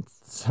decisions.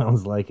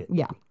 Sounds like it.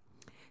 Yeah.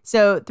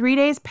 So 3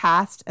 days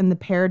passed and the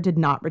pair did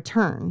not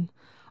return.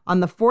 On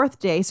the fourth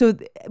day, so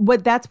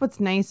that's what's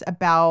nice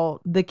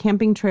about the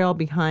camping trail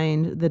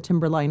behind the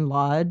Timberline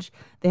Lodge.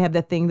 They have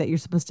that thing that you're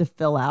supposed to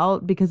fill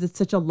out because it's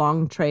such a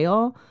long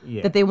trail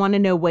that they want to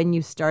know when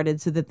you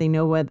started so that they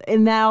know what.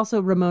 And that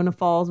also, Ramona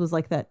Falls was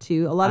like that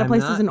too. A lot of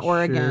places in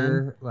Oregon.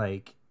 Sure,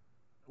 like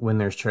when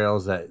there's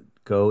trails that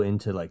go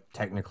into like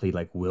technically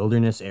like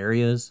wilderness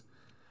areas.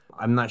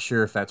 I'm not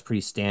sure if that's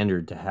pretty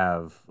standard to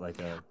have like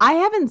a. I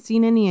haven't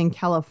seen any in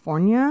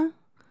California,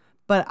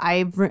 but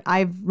I've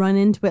run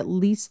into at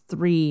least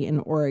 3 in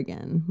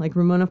Oregon, like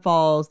Ramona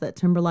Falls, that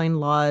Timberline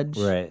Lodge,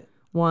 Right.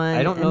 one.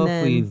 I don't know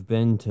if we've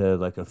been to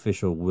like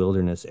official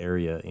wilderness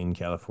area in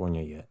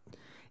California yet.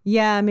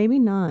 Yeah, maybe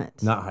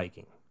not. Not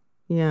hiking.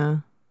 Yeah.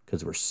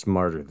 Because we're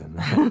smarter than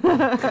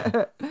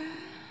that.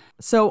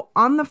 So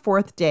on the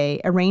fourth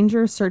day, a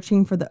ranger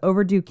searching for the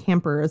overdue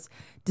campers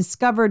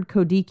discovered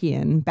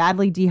Kodikian,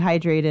 badly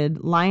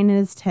dehydrated, lying in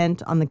his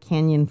tent on the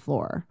canyon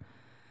floor.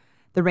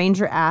 The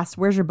ranger asked,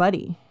 "Where's your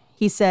buddy?"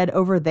 He said,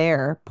 "Over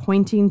there,"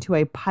 pointing to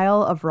a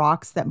pile of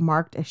rocks that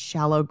marked a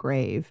shallow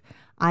grave.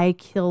 "I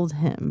killed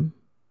him."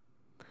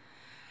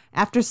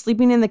 After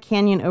sleeping in the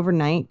canyon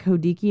overnight,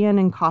 Kodikian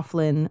and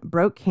Coughlin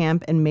broke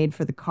camp and made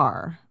for the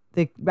car.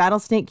 The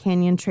Rattlesnake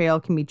Canyon Trail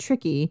can be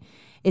tricky.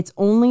 It's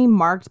only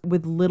marked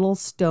with little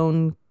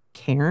stone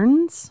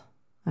cairns.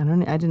 I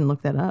didn't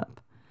look that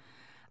up.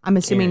 I'm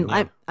assuming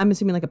Cairn, yeah. I'm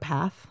assuming like a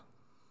path.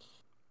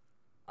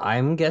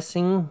 I'm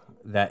guessing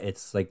that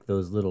it's like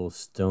those little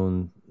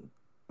stone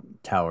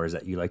towers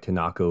that you like to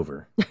knock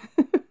over.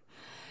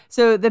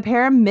 So the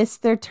pair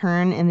missed their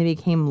turn and they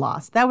became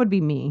lost. That would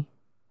be me.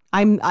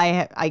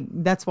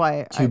 That's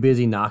why Too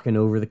busy knocking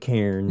over the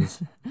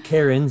cairns.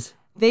 Karens.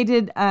 they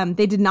did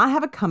not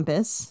have a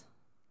compass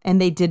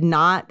and they did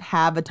not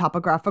have a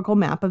topographical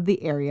map of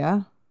the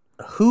area.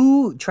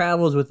 Who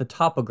travels with a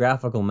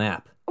topographical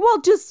map?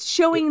 Well, just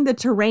showing the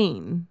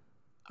terrain.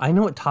 I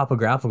know what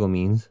topographical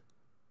means.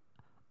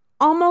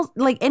 Almost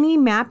like any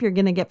map you're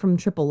going to get from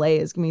AAA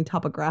is going to be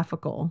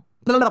topographical.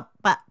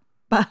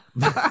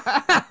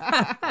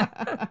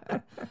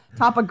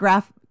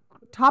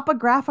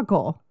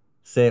 Topographical.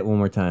 Say it one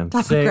more time.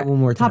 Say it one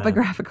more time.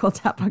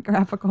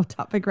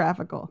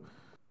 Topographical.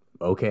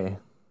 Okay.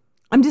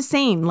 I'm just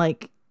saying,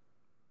 like,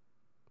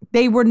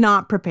 they were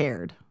not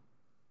prepared.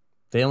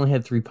 They only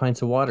had 3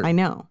 pints of water. I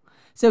know.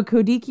 So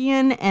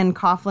Kodikian and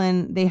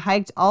Coughlin, they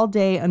hiked all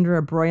day under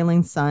a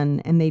broiling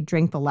sun and they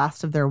drank the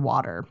last of their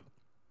water.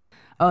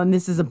 Oh, and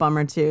this is a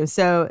bummer too.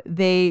 So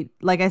they,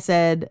 like I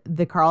said,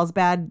 the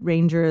Carlsbad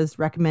Rangers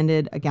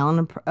recommended a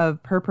gallon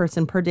of per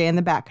person per day in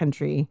the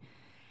backcountry.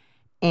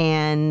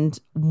 And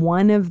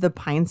one of the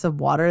pints of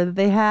water that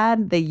they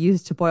had, they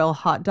used to boil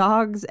hot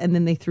dogs and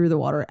then they threw the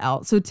water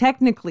out. So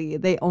technically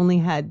they only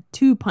had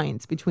 2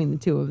 pints between the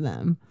two of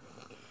them.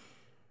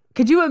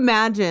 Could you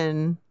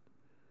imagine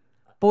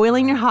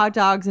boiling your hot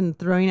dogs and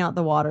throwing out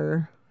the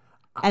water?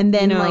 And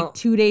then like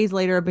 2 days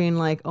later being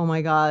like, oh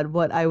my God,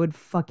 what I would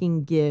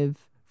fucking give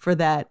for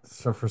that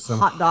So for some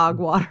hot dog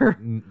water.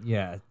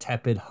 Yeah,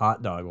 tepid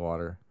hot dog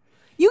water.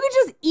 You could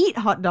just eat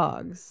hot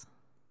dogs.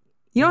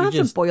 You don't You have to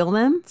just- boil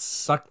them.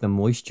 Suck the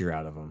moisture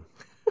out of them.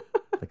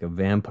 Like a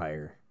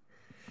vampire.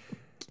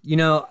 You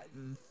know,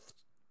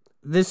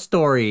 this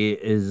story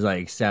is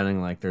like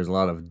sounding like there's a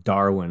lot of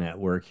Darwin at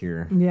work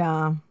here.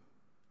 Yeah.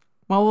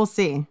 Well, we'll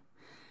see.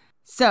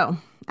 So,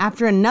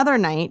 after another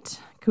night,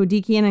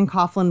 Kodikian and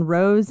Coughlin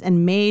rose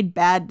and made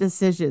bad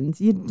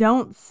decisions. You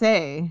don't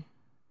say.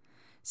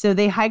 So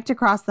they hiked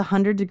across the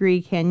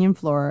 100-degree canyon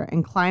floor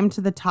and climbed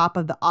to the top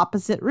of the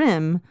opposite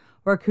rim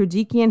where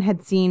Kodikian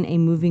had seen a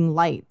moving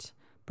light,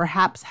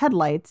 perhaps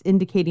headlights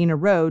indicating a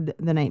road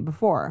the night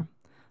before.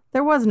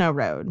 There was no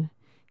road.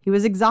 He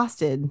was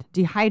exhausted,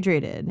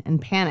 dehydrated,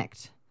 and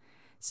panicked.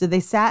 So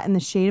they sat in the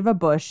shade of a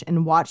bush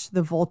and watched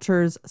the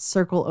vultures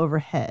circle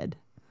overhead.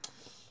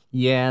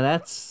 Yeah,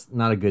 that's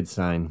not a good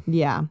sign.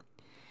 Yeah.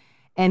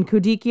 And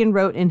Kodikian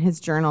wrote in his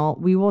journal,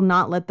 "We will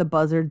not let the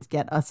buzzards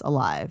get us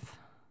alive."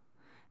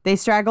 They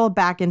straggled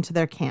back into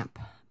their camp.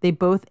 They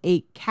both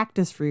ate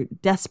cactus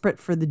fruit, desperate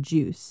for the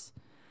juice.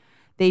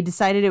 They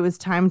decided it was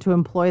time to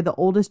employ the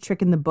oldest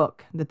trick in the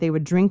book, that they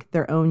would drink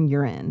their own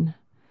urine.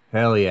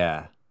 Hell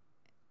yeah.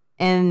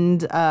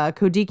 And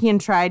Kodikian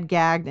tried,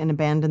 gagged, and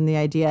abandoned the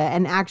idea.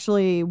 And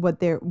actually,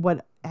 what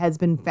has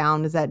been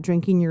found is that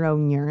drinking your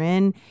own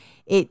urine,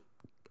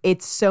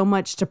 it's so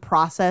much to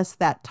process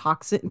that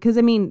toxin. Because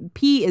I mean,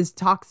 pee is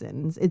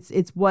toxins.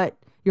 It's what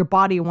your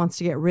body wants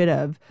to get rid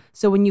of.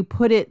 So when you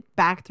put it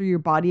back through your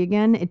body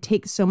again, it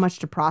takes so much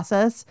to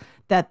process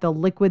that the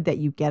liquid that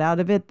you get out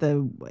of it,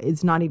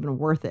 it's not even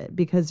worth it,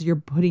 because you're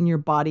putting your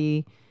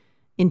body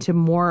into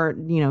more,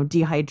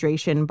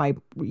 dehydration by,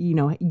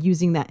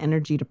 using that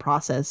energy to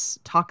process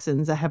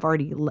toxins that have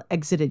already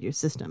exited your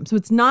system. So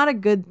it's not a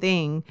good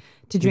thing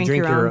to drink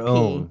your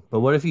own pee.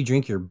 But what if you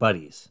drink your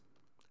buddies?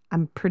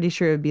 I'm pretty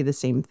sure it would be the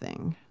same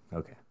thing.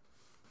 Okay.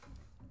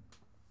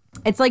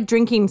 It's like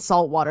drinking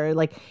salt water.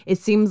 Like, it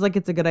seems like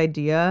it's a good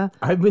idea.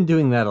 I've been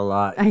doing that a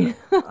lot.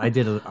 I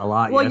did a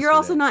lot Well, yesterday. you're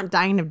also not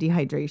dying of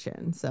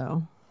dehydration,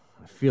 so.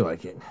 I feel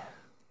like it.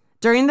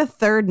 During the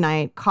third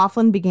night,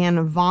 Coughlin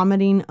began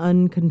vomiting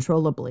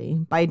uncontrollably.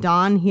 By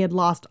dawn, he had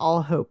lost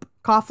all hope.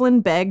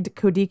 Coughlin begged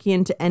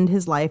Kodikian to end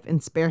his life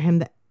and spare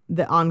him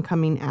the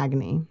oncoming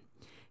agony.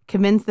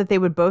 Convinced that they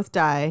would both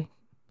die,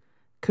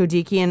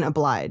 Kodikian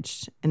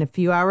obliged. And a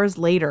few hours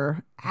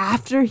later,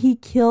 after he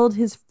killed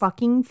his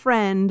fucking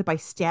friend by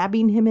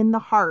stabbing him in the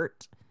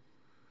heart,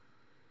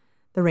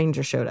 the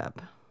ranger showed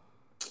up.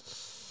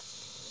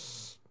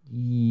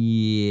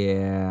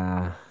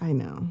 Yeah. I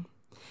know.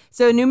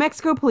 So New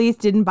Mexico police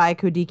didn't buy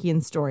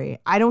Kodikian's story.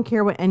 I don't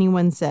care what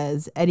anyone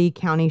says, Eddy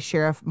County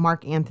Sheriff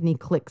Mark Anthony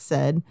Click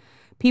said.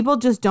 People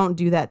just don't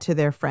do that to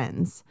their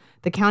friends.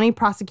 The county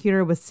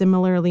prosecutor was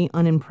similarly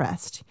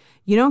unimpressed.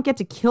 You don't get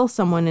to kill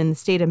someone in the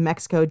state of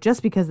Mexico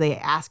just because they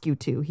ask you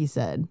to, he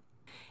said.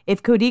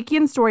 If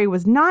Kodikian's story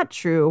was not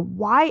true,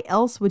 why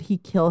else would he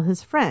kill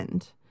his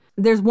friend?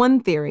 There's one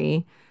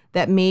theory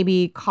that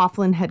maybe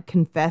Coughlin had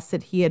confessed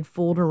that he had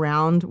fooled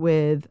around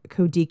with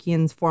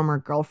Kodikian's former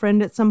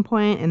girlfriend at some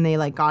point and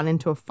they got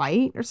into a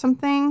fight or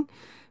something.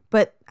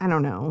 But I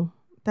don't know.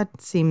 That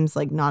seems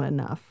like not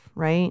enough,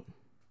 right?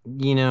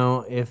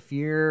 If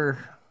you're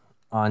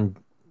on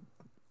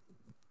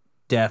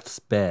death's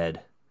bed,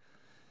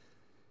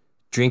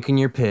 drinking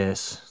your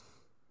piss,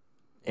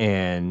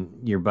 and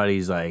your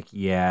buddy's like,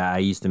 yeah, I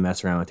used to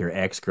mess around with your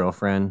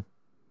ex-girlfriend.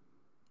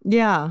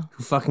 Yeah,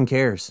 Who fucking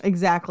cares?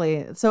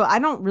 exactly. So I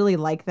don't really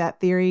like that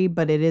theory,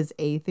 but it is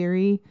a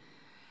theory.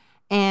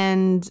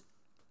 And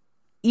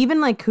even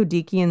like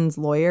Kodikian's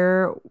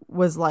lawyer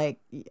was like,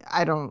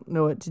 I don't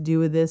know what to do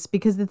with this,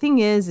 because the thing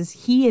is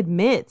he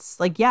admits,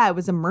 like, yeah, it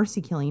was a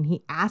mercy killing.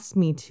 He asked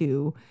me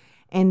to.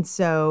 And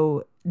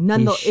so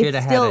He should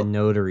have had a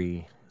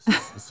notary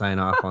sign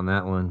off on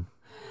that one.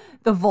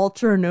 the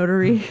vulture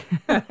notary.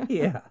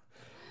 Yeah.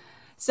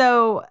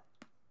 So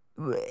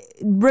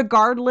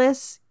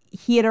regardless,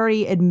 he had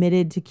already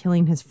admitted to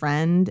killing his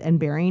friend and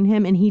burying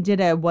him. And he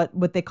did a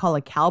what they call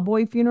a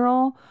cowboy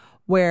funeral,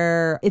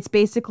 where it's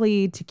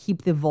basically to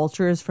keep the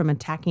vultures from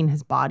attacking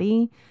his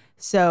body.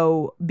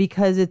 So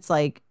because it's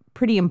like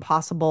pretty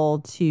impossible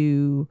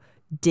to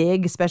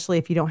dig, especially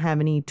if you don't have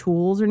any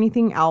tools or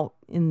anything out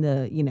in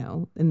the, you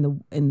know, in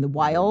the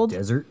wild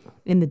Desert.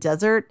 in the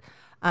desert.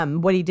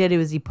 What he did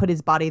was he put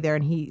his body there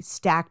and he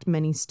stacked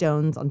many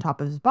stones on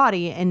top of his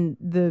body. And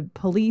the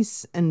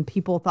police and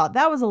people thought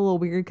that was a little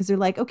weird, because they're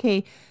like,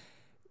 okay,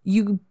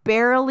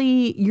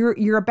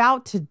 you're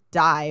about to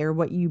die, or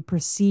what you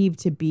perceive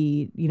to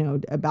be, you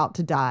know, about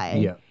to die.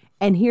 Yeah.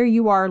 And here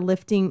you are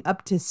lifting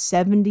up to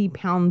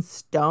 70-pound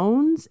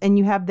stones, and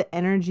you have the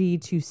energy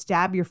to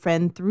stab your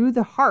friend through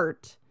the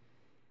heart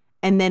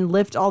and then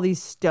lift all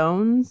these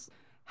stones.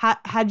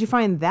 How'd you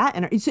find that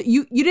energy? So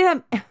you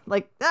didn't have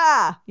like,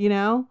 you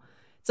know,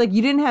 it's like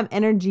you didn't have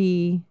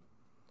energy,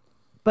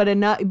 but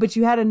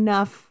you had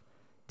enough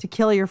to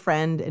kill your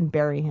friend and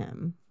bury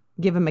him,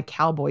 give him a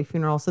cowboy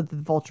funeral so that the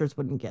vultures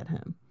wouldn't get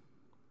him.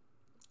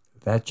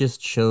 That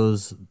just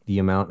shows the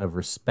amount of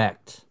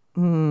respect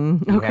he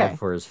had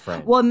for his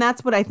friend. Well, and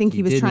that's what I think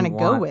he was trying to didn't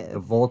go want with. the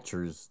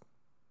vultures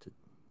to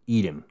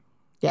eat him.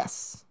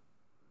 Yes.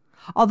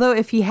 Although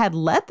if he had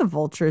let the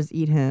vultures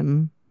eat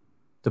him,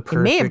 he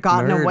may have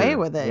gotten away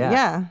with it.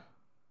 Yeah.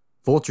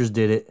 Vultures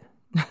did it.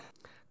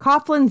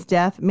 Coughlin's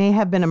death may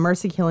have been a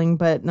mercy killing,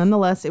 but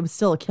nonetheless, it was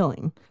still a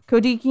killing.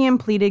 Kodikian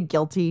pleaded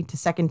guilty to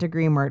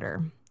second-degree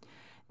murder.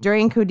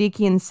 During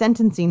Kodikian's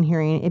sentencing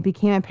hearing, it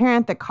became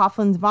apparent that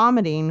Coughlin's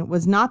vomiting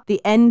was not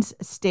the end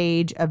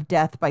stage of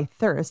death by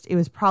thirst. It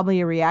was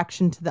probably a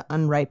reaction to the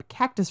unripe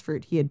cactus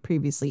fruit he had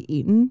previously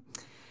eaten.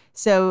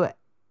 So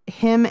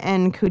him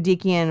and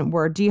Kodikian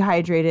were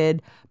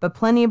dehydrated, but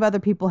plenty of other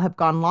people have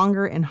gone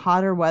longer in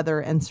hotter weather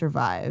and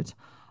survived.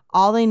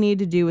 All they need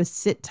to do is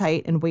sit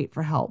tight and wait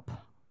for help.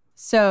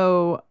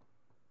 So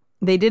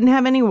they didn't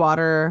have any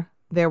water.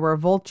 There were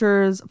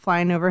vultures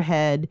flying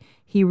overhead.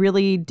 He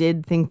really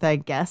did think, I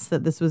guess,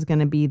 that this was going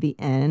to be the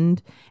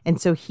end.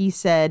 And so he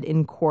said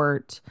in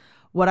court,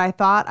 what I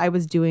thought I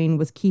was doing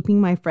was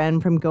keeping my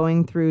friend from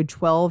going through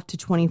 12 to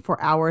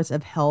 24 hours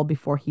of hell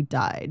before he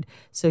died.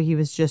 So he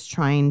was just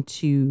trying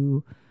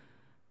to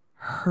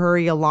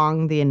hurry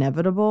along the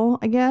inevitable,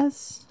 I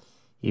guess.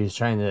 He was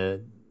trying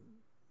to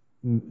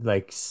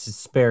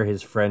spare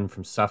his friend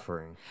from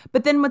suffering.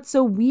 But then what's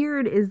so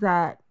weird is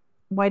that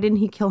why didn't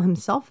he kill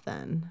himself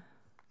then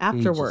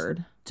afterward?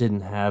 He just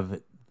didn't have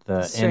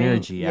the Strength,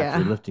 energy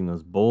after lifting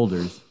those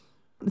boulders.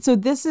 So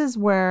this is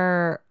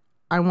where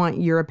I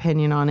want your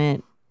opinion on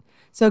it.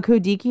 So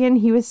Kodikian,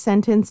 he was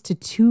sentenced to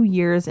 2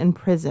 years in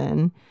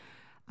prison,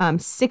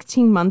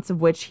 16 months of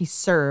which he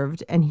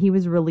served, and he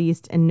was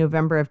released in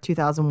November of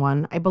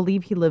 2001. I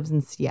believe he lives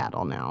in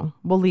Seattle now.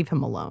 We'll leave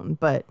him alone,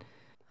 but...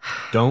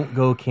 Don't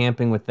go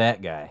camping with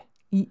that guy.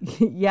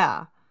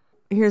 Yeah.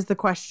 Here's the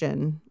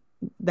question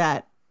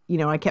that, you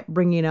know, I kept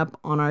bringing up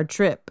on our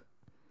trip.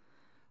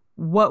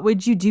 What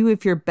would you do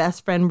if your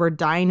best friend were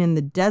dying in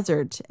the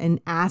desert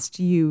and asked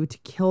you to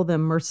kill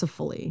them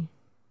mercifully?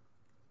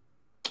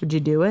 Would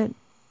you do it?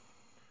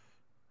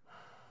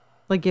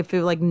 Like if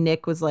it, like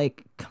Nick was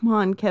like, come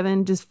on,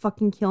 Kevin, just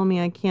fucking kill me.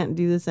 I can't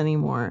do this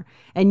anymore.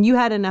 And you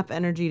had enough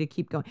energy to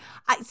keep going.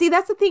 See,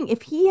 that's the thing.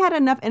 If he had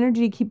enough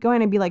energy to keep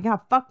going, I'd be like,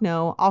 oh, fuck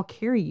no. I'll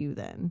carry you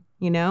then,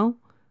 you know?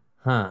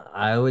 Huh.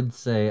 I would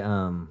say,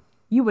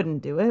 You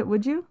wouldn't do it,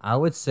 would you? I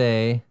would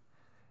say,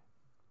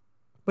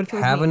 What if it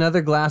was have me?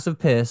 another glass of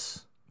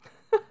piss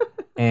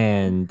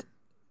and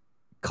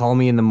call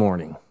me in the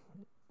morning.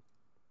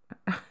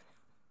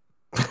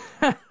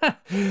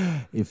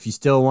 If you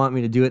still want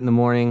me to do it in the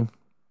morning,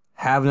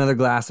 have another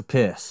glass of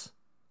piss.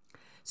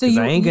 So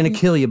I ain't going to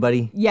kill you,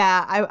 buddy.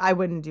 Yeah, I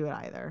wouldn't do it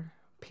either.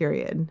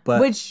 Period.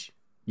 But Which,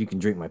 you can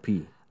drink my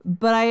pee.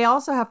 but I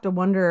also have to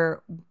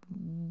wonder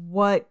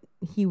what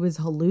he was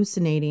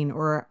hallucinating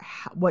or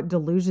what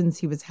delusions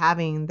he was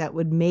having that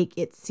would make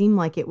it seem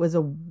like it was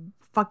a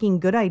fucking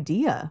good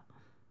idea.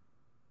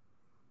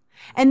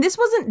 And this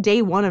wasn't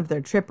day one of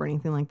their trip or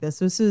anything like this.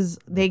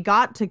 They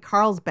got to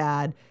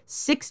Carlsbad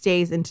 6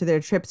 days into their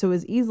trip. So it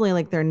was easily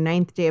like their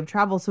 9th day of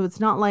travel. So it's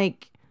not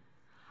like,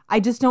 I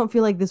just don't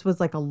feel like this was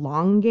like a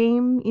long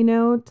game, you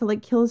know, to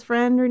like kill his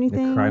friend or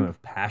anything. The crime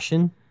of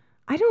passion?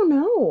 I don't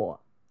know.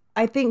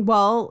 I think,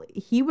 well,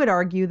 he would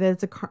argue that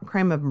it's a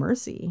crime of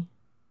mercy.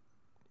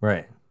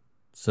 Right.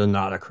 So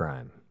not a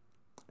crime.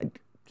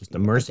 Just a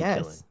mercy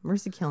killing.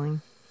 Mercy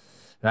killing.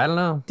 I don't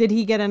know. Did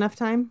he get enough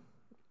time?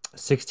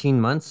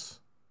 16 months.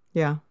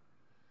 Yeah.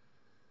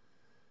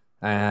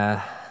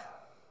 I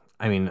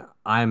mean,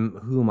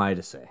 who am I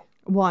to say?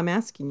 Well, I'm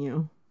asking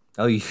you.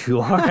 Oh,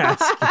 you are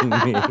asking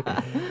me.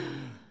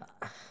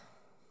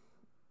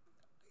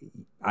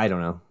 I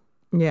don't know.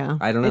 Yeah.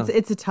 I don't know.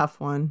 It's a tough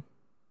one.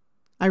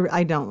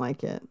 I don't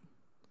like it.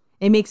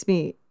 It makes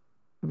me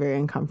very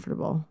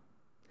uncomfortable.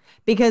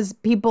 Because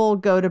people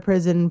go to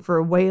prison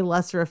for way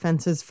lesser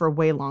offenses for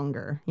way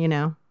longer, you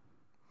know?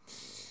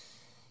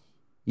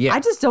 Yeah. I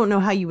just don't know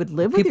how you would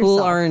live with People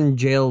yourself. are in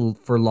jail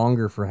for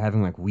longer for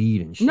having like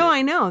weed and shit. No,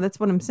 I know. That's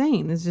what I'm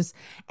saying. It's just,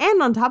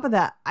 and on top of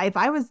that, if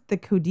I was the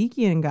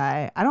Kodikian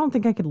guy, I don't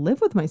think I could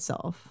live with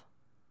myself.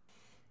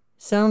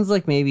 Sounds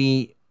like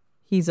maybe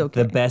He's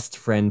okay. the best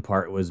friend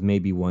part was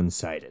maybe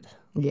one-sided.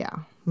 Yeah,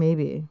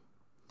 maybe.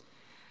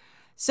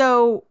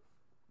 So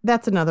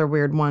that's another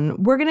weird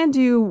one. We're going to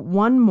do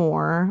one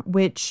more,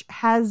 which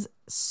has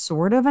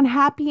sort of a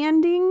happy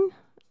ending.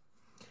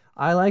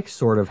 I like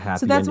sort of happy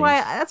So that's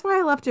endings. why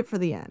I left it for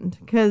the end,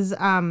 because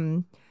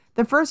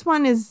the first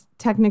one is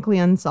technically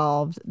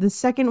unsolved. The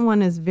second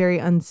one is very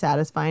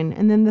unsatisfying,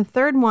 and then the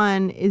third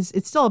one it's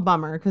still a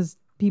bummer because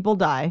people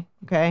die.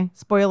 Okay,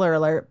 spoiler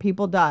alert: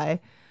 people die,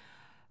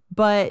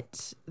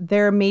 but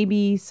there may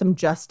be some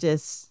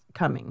justice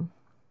coming.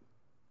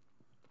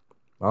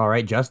 All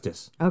right,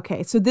 justice.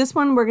 Okay, so this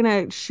one we're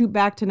gonna shoot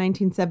back to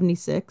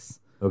 1976,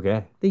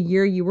 Okay. the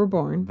year you were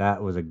born.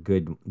 That was a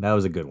good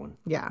one.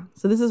 Yeah.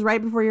 So this is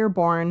right before you were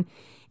born.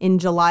 In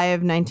July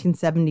of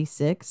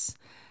 1976,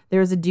 there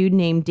was a dude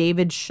named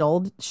David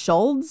Schultz.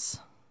 Schultz.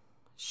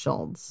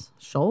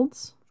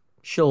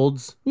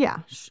 Yeah.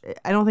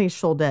 I don't think it's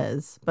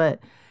Schuldes, but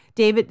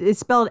David, it's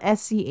spelled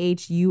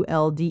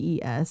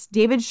Schuldes.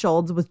 David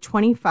Schultz was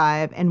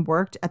 25 and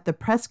worked at the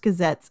Press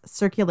Gazette's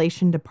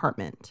circulation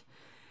department.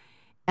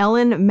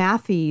 Ellen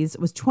Matthews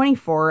was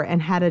 24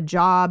 and had a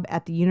job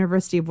at the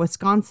University of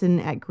Wisconsin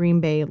at Green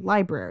Bay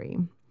Library.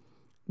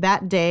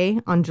 That day,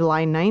 on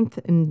July 9th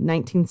in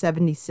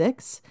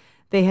 1976,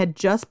 they had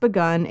just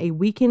begun a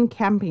weekend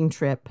camping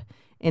trip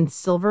in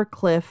Silver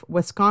Cliff,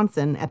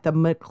 Wisconsin at the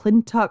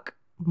McClintock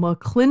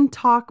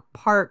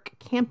Park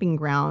camping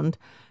ground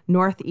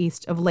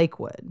northeast of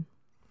Lakewood.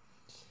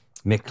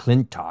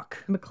 McClintock.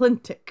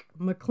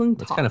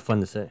 McClintock. It's kind of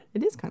fun to say.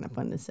 It is kind of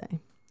fun to say.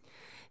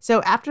 So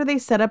after they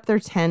set up their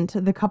tent,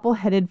 the couple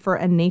headed for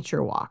a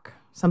nature walk,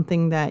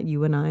 something that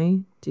you and I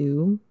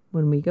do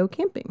when we go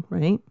camping,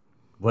 right?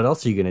 What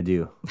else are you going to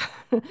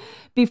do?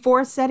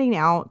 Before setting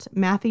out,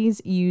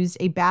 Matthews used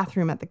a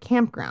bathroom at the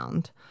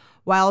campground.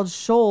 While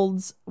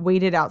Schultz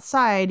waited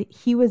outside,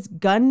 he was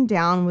gunned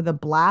down with a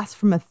blast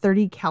from a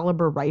 .30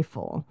 caliber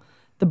rifle.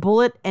 The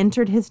bullet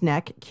entered his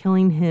neck,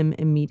 killing him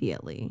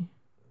immediately.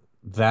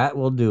 That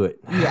will do it.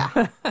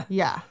 Yeah.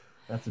 Yeah.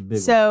 That's a big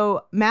one.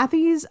 So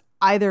Matthews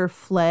either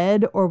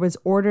fled or was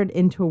ordered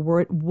into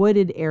a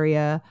wooded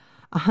area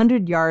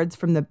 100 yards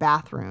from the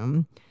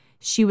bathroom.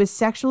 She was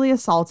sexually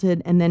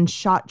assaulted and then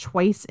shot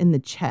twice in the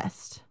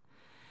chest.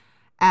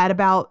 At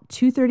about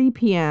 2:30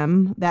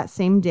 p.m. that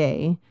same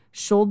day,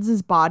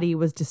 Schultz's body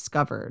was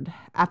discovered.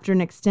 After an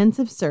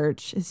extensive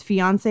search, his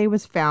fiancée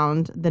was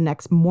found the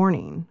next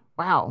morning.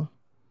 Wow.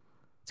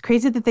 It's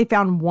crazy that they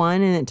found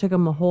one and it took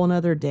them a whole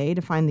nother day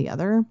to find the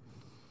other.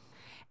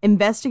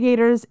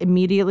 Investigators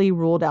immediately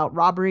ruled out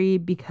robbery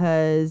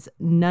because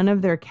none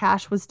of their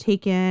cash was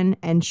taken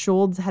and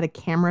Schultz had a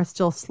camera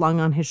still slung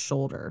on his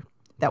shoulder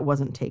that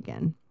wasn't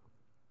taken.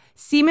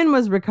 Semen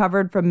was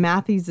recovered from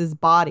Matthews'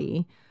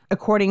 body,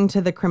 according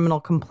to the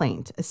criminal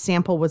complaint. A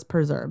sample was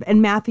preserved,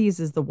 and Matthews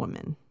is the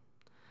woman.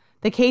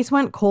 The case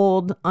went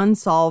cold,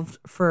 unsolved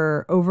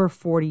for over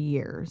 40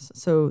 years.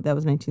 So that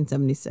was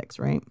 1976,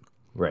 right?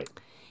 Right.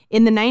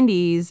 In the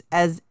 90s,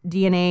 as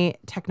DNA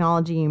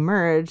technology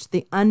emerged,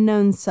 the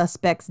unknown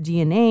suspect's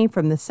DNA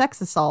from the sex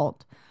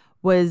assault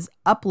was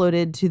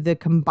uploaded to the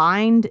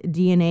Combined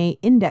DNA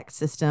Index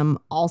System,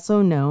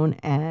 also known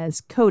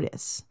as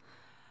CODIS.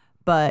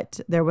 But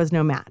there was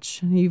no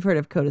match. You've heard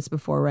of CODIS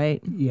before,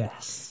 right?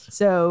 Yes.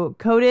 So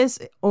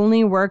CODIS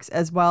only works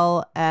as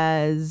well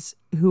as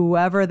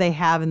whoever they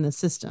have in the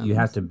system. You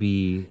have to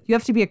be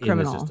a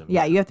criminal. system,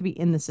 Yeah, you have to be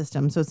in the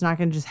system. So it's not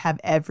going to just have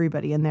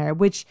everybody in there,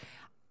 which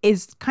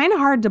is kind of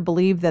hard to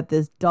believe that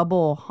this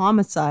double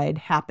homicide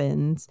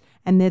happens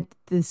and that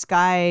this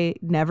guy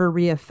never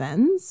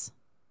reoffends.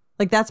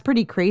 Like, that's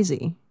pretty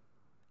crazy.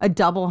 A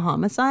double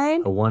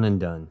homicide? a one and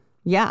done.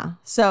 Yeah.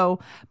 So,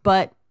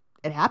 but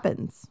it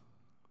happens.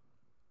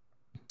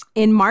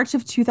 In March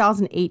of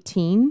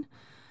 2018,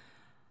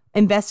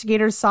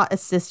 investigators sought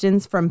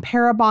assistance from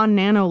Parabon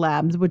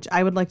Nanolabs, which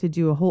I would like to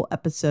do a whole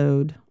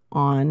episode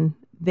on.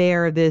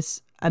 They're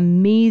this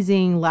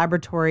amazing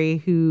laboratory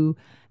who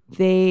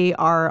they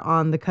are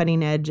on the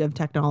cutting edge of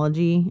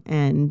technology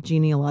and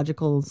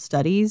genealogical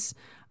studies.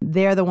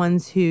 They're the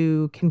ones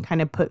who can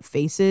kind of put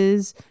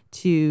faces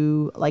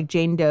to like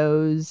Jane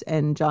Doe's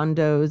and John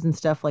Doe's and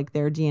stuff, like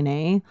their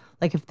DNA.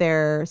 Like if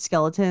they're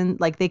skeleton,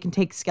 like they can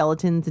take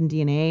skeletons and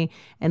DNA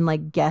and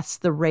like guess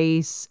the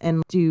race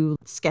and do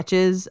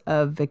sketches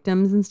of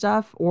victims and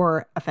stuff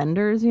or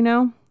offenders, you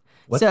know?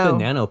 What's the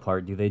nano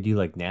part? Do they do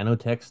like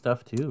nanotech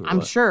stuff too?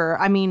 I'm sure.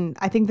 I mean,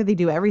 I think that they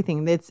do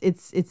everything.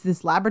 It's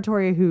this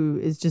laboratory who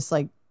is just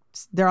like,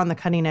 they're on the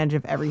cutting edge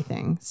of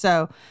everything.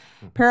 So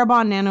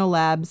Parabon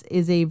Nanolabs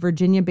is a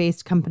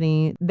Virginia-based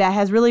company that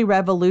has really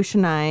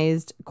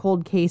revolutionized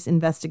cold case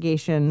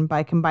investigation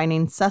by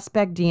combining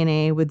suspect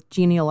DNA with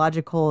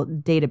genealogical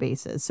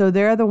databases. So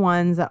they're the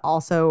ones that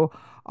also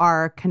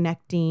are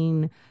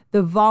connecting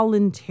the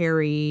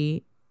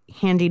voluntary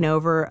handing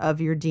over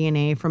of your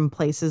DNA from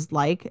places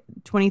like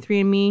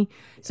 23andMe.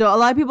 So a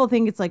lot of people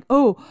think it's like,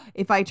 oh,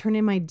 if I turn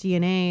in my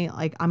DNA,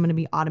 like I'm going to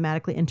be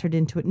automatically entered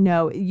into it.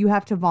 No, you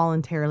have to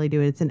voluntarily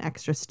do it. It's an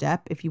extra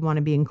step if you want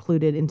to be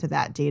included into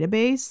that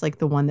database, like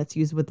the one that's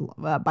used with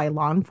by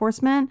law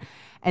enforcement.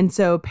 And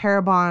so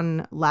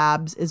Parabon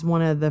Labs is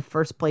one of the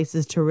first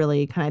places to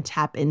really kind of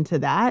tap into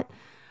that.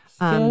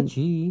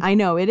 Sketchy. I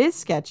know it is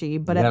sketchy,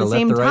 but at the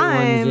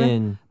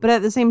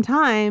same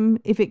time,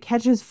 if it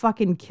catches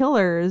fucking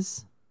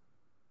killers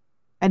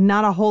and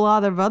not a whole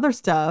lot of other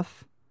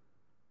stuff,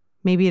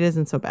 maybe it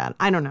isn't so bad.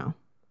 I don't know.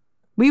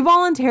 We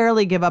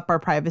voluntarily give up our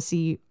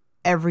privacy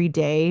every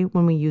day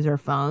when we use our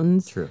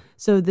phones. True.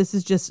 So this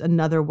is just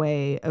another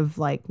way of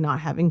like not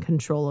having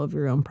control over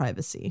your own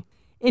privacy.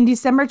 In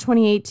December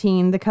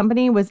 2018, the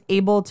company was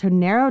able to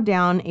narrow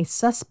down a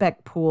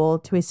suspect pool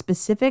to a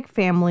specific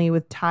family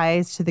with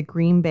ties to the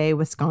Green Bay,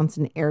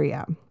 Wisconsin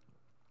area.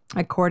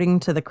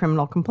 According to the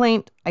criminal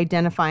complaint,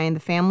 identifying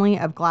the family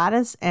of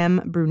Gladys M.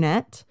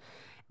 Brunette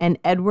and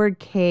Edward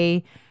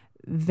K.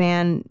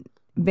 Van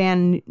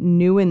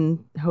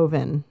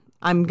Nieuwenhoven.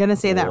 I'm going to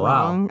say that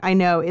wrong. I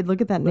know.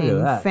 Look at that name.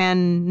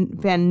 Van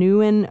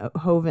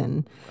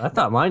Nieuwenhoven. I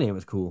thought my name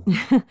was cool.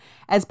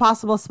 As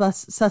possible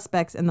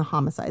suspects in the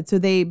homicide. So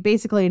they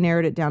basically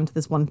narrowed it down to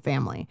this one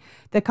family.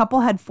 The couple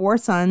had 4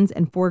 sons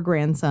and 4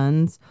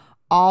 grandsons,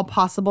 all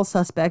possible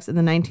suspects in the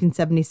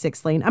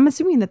 1976 slaying. I'm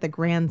assuming that the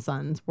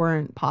grandsons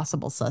weren't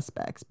possible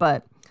suspects,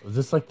 but... Was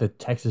this like the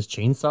Texas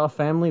Chainsaw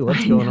family?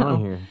 What's going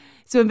on here?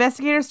 So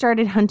investigators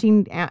started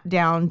hunting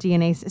down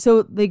DNA.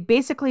 So like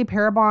basically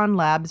Parabon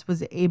Labs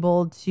was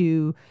able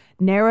to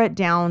narrow it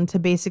down to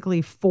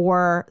basically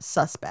 4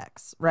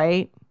 suspects,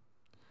 right?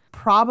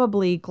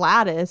 Probably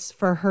Gladys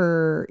for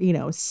her,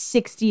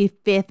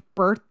 65th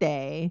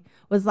birthday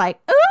was like,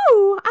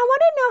 ooh, I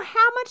want to know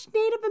how much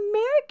Native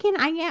American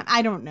I am.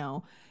 I don't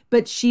know.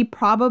 But she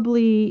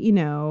probably,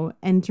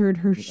 entered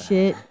her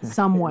shit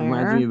somewhere.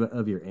 Reminds me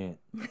of your aunt.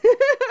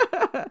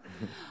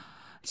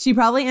 She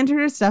probably entered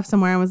her stuff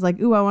somewhere and was like,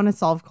 ooh, I want to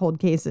solve cold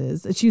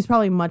cases. She was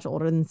probably much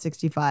older than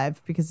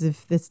 65 because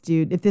if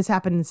this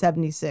happened in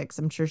 76,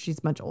 I'm sure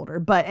she's much older.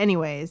 But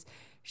anyways,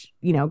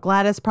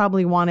 Gladys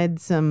probably wanted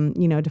some,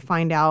 to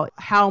find out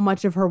how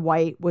much of her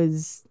white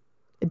was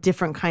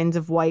different kinds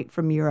of white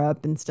from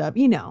Europe and stuff.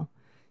 You know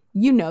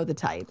the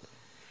type.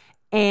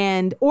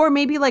 Or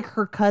maybe like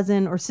her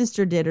cousin or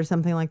sister did or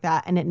something like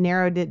that. And it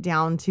narrowed it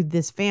down to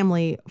this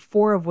family,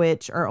 4 of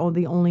which are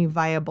the only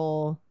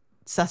viable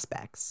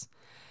suspects.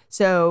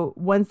 So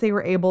once they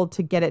were able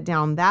to get it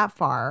down that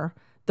far,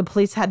 the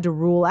police had to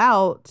rule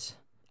out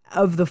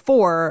of the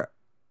 4,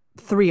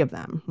 3 of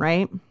them,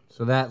 right?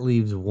 So that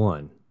leaves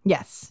 1.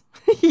 Yes.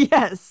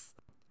 Yes.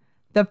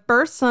 The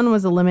first son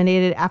was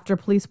eliminated after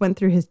police went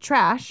through his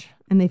trash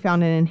and they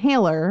found an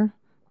inhaler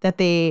that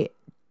they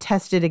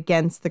tested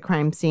against the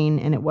crime scene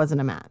and it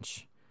wasn't a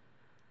match.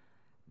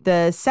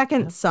 The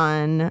second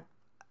son,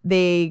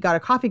 they got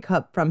a coffee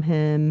cup from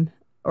him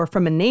or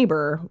from a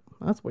neighbor.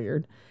 That's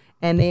weird.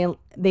 And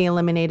they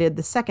eliminated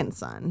the second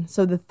son.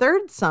 So the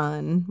third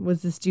son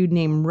was this dude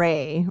named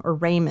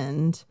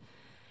Raymond.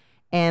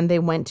 And they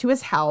went to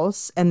his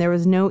house and there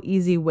was no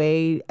easy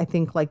way, I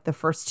think, like the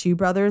first 2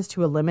 brothers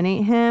to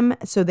eliminate him.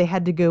 So they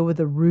had to go with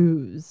a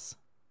ruse.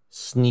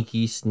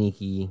 Sneaky.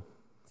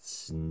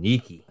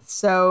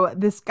 So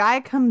this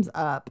guy comes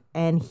up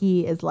and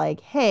he is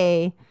like,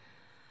 hey,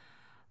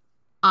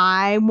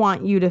 I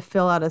want you to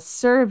fill out a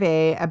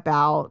survey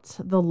about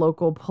the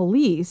local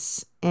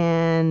police.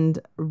 And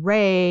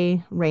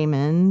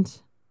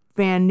Raymond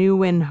Van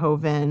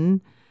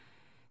Nieuwenhoven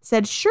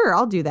said, sure,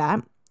 I'll do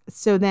that.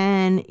 So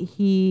then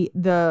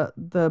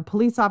the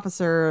police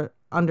officer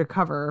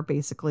undercover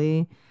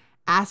basically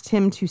asked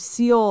him to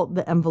seal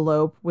the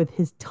envelope with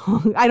his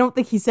tongue. I don't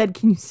think he said,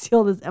 can you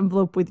seal this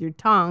envelope with your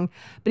tongue?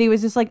 But he was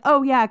just like,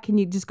 oh yeah, can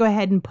you just go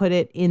ahead and put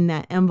it in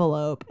that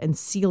envelope and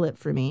seal it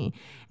for me?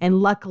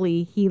 And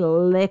luckily he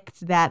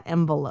licked that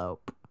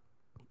envelope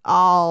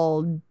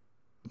all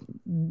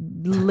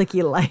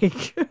licky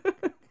like.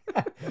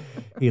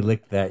 He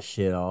licked that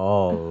shit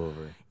all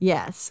over.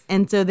 Yes.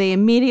 And so they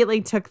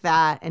immediately took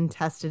that and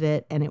tested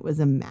it and it was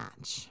a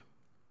match.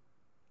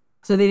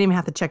 So they didn't even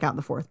have to check out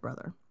the 4th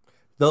brother.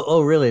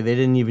 Oh, really? They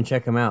didn't even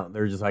check him out.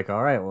 They're just like,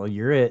 all right, well,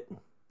 you're it.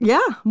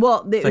 Yeah.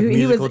 Well, like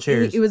musical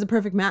chairs. It was a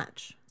perfect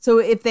match. So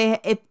if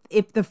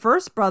the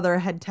first brother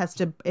had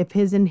tested, if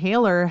his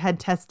inhaler had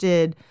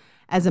tested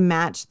as a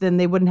match, then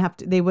they wouldn't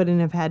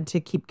have had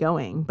to keep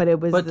going. But it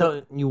was. But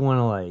don't you want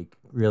to like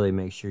really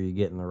make sure you're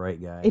getting the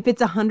right guy? If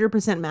it's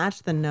 100%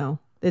 match, then no,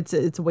 it's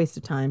a waste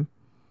of time.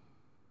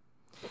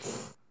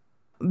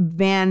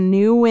 Van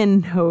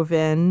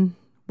Nieuwenhoven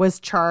was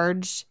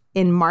charged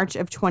in March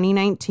of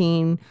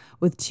 2019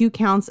 with 2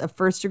 counts of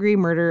first-degree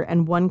murder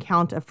and 1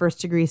 count of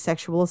first-degree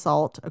sexual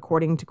assault,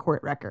 according to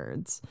court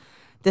records.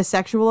 The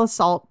sexual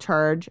assault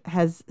charge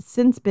has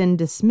since been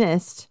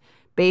dismissed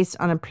based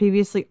on a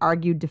previously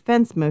argued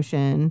defense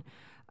motion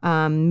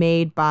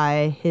made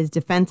by his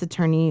defense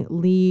attorney,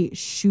 Lee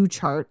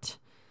Schuchart.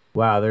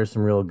 Wow, there's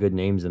some real good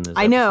names in this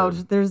I know.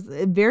 episode. There's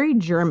very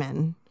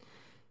German.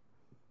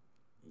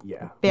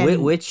 Yeah.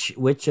 Van-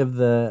 Which of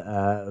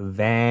the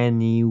Van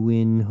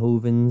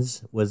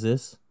Nieuwenhovens was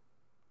this?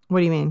 What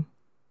do you mean?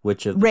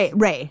 Which of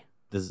Ray.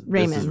 This is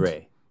Raymond.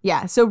 Ray.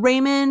 Yeah. So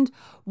Raymond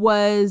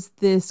was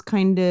this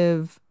kind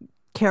of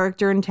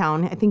character in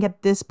town. I think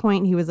at this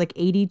point he was like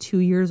 82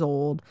 years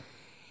old.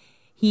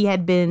 He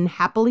had been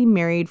happily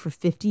married for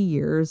 50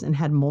 years and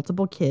had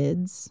multiple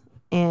kids.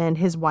 And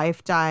his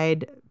wife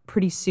died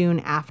pretty soon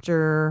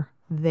after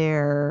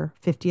their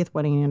 50th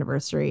wedding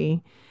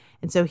anniversary.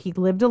 And so he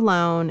lived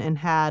alone and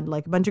had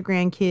like a bunch of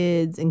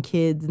grandkids and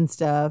kids and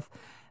stuff.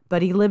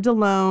 But he lived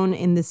alone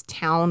in this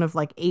town of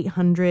like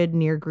 800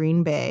 near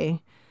Green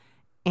Bay.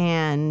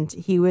 And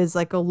he was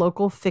like a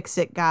local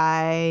fix-it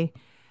guy.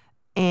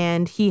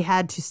 And he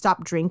had to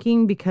stop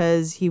drinking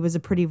because he was a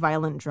pretty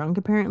violent drunk,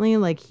 apparently.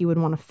 Like, he would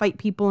want to fight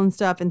people and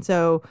stuff. And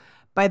so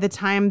by the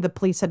time the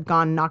police had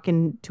gone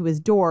knocking to his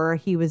door,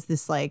 he was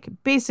this, like,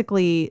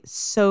 basically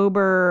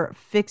sober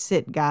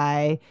fix-it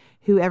guy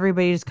who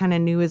everybody just kind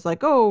of knew as,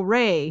 like, oh,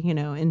 Ray, you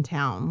know, in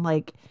town.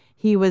 Like,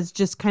 he was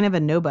just kind of a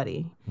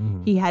nobody.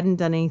 Mm-hmm. He hadn't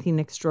done anything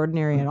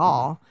extraordinary at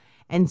all.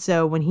 And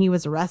so when he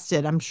was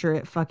arrested, I'm sure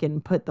it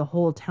fucking put the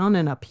whole town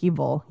in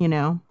upheaval, you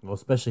know? Well,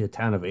 especially a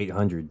town of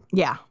 800.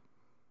 Yeah.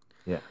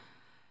 Yeah.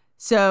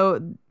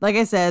 So, like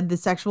I said, the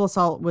sexual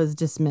assault was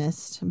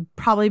dismissed,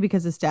 probably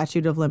because of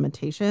statute of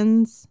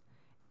limitations.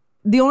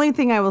 The only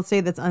thing I will say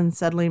that's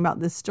unsettling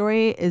about this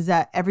story is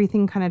that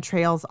everything kind of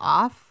trails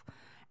off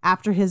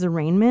after his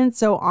arraignment.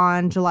 So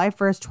on July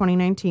 1st,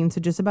 2019,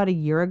 so just about a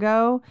year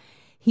ago,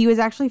 he was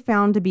actually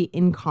found to be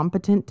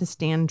incompetent to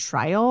stand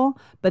trial,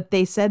 but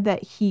they said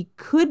that he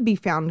could be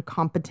found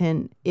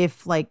competent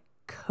if, like,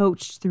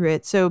 coached through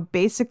it. So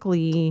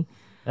basically...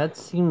 That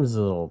seems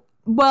a little...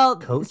 Well,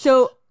 coached?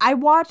 So I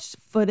watched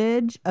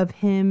footage of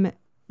him,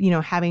 you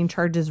know, having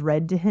charges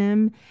read to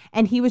him,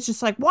 and he was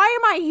just like, why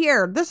am I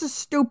here? This is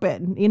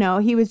stupid. You know,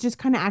 he was just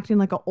kind of acting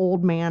like an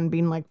old man,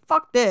 being like,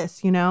 fuck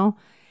this, you know?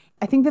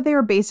 I think that they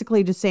were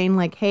basically just saying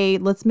like, hey,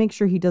 let's make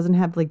sure he doesn't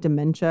have like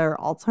dementia or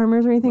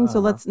Alzheimer's or anything. So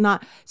let's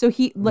not. So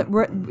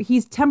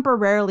he's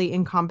temporarily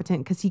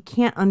incompetent because he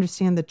can't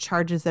understand the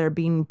charges that are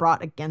being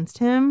brought against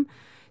him.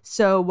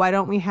 So why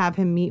don't we have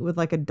him meet with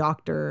like a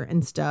doctor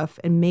and stuff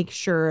and make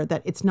sure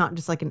that it's not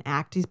just like an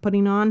act he's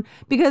putting on?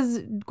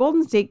 Because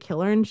Golden State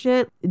Killer and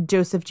shit,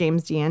 Joseph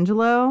James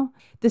D'Angelo,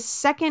 the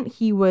second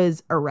he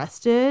was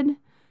arrested,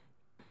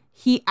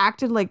 he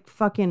acted like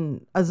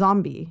fucking a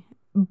zombie.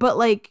 But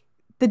like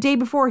the day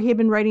before, he had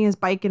been riding his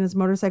bike and his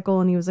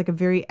motorcycle, and he was like a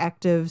very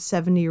active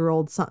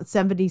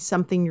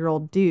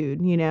 70-something-year-old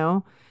dude, you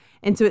know?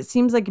 And so it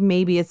seems like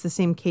maybe it's the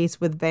same case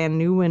with Van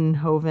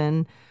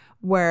Nieuwenhoven,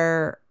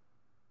 where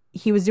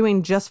he was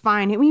doing just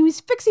fine. I mean, he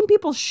was fixing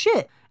people's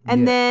shit.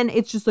 And then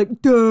it's just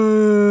like,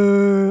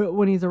 duh,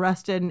 when he's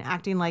arrested and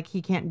acting like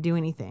he can't do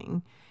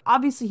anything.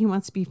 Obviously, he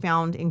wants to be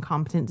found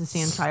incompetent to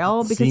stand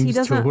trial because he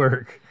doesn't. Seems to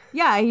work.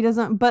 Yeah, he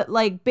doesn't. But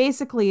like,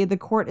 basically, the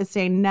court is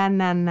saying,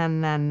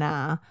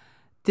 nah.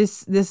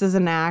 This is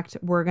an act.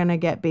 We're going to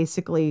get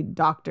basically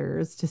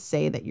doctors to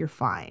say that you're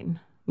fine.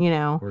 You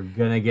know, we're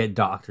going to get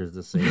doctors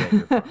to say that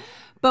you're fine.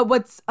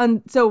 But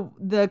so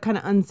the kind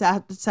of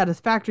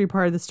unsatisfactory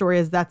part of the story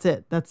is that's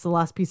it. That's the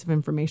last piece of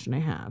information I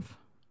have.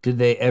 Did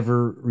they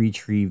ever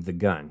retrieve the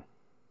gun?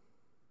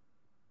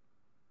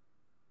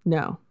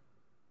 No.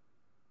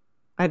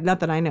 Not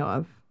that I know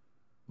of.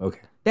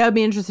 Okay. That would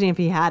be interesting if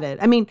he had it.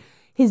 I mean,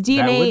 his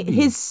DNA,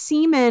 his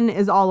semen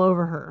is all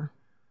over her.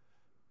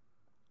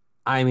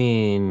 I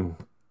mean,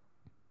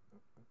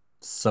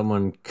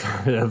 someone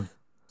could have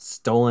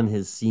stolen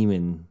his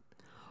semen.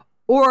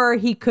 Or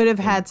he could have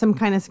had some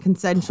kind of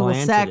consensual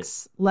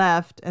sex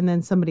left and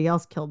then somebody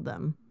else killed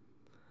them.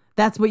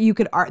 That's what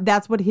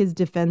that's what his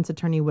defense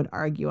attorney would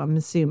argue, I'm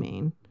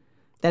assuming.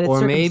 That it's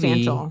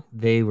circumstantial. Or maybe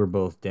they were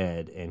both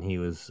dead and he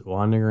was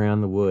wandering around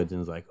the woods and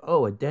was like,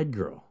 oh, a dead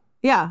girl.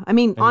 Yeah. I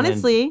mean,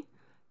 honestly,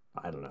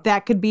 I don't know.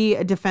 That could be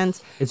a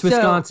defense. It's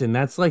Wisconsin.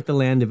 That's like the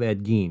land of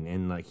Ed Gein.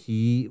 And like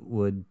he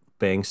would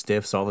bang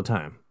stiffs all the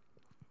time.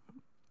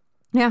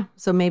 Yeah,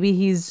 so maybe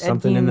he's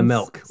something in the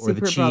milk or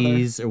the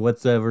cheese or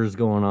whatever's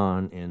going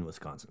on in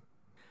Wisconsin.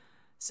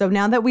 So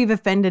now that we've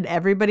offended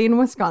everybody in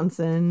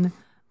Wisconsin,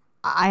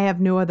 I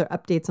have no other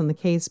updates on the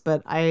case,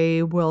 but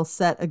I will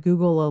set a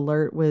Google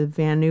alert with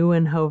Van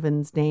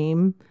Nieuwenhoven's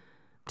name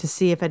to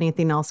see if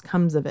anything else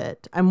comes of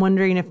it. I'm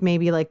wondering if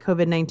maybe like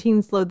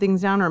COVID-19 slowed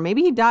things down, or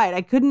maybe he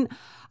died.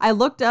 I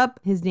looked up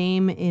his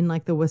name in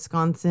like the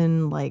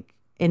Wisconsin like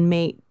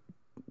inmate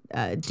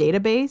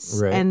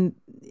database, right, and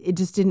it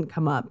just didn't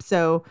come up.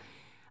 So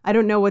I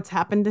don't know what's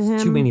happened to him.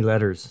 Too many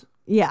letters.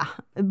 Yeah,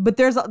 but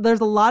there's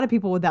a lot of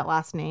people with that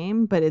last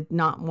name, but it's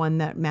not one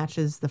that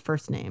matches the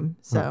first name.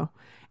 So,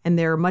 and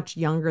they're much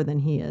younger than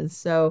he is.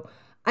 So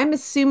I'm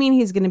assuming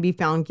he's going to be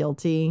found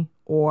guilty,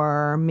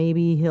 or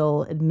maybe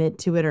he'll admit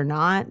to it or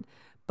not.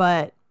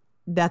 But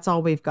that's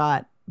all we've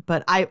got.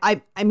 But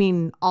I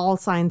mean, all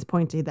signs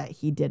point to that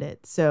he did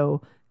it.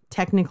 So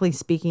technically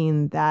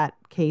speaking, that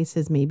case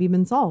has maybe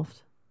been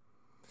solved.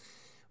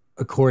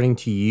 According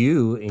to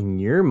you, in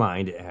your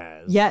mind, it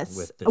has. Yes.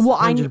 With this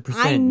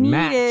 100%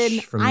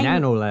 match from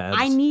Nanolabs.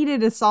 I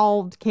needed a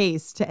solved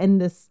case to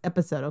end this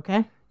episode,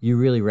 okay? You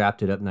really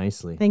wrapped it up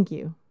nicely. Thank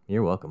you.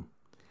 You're welcome.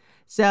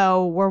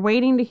 So we're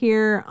waiting to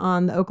hear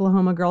on the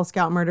Oklahoma Girl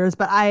Scout murders,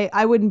 but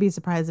I wouldn't be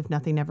surprised if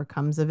nothing ever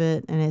comes of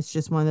it. And it's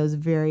just one of those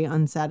very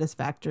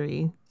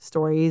unsatisfactory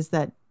stories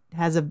that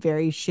has a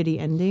very shitty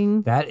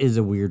ending. That is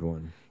a weird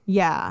one.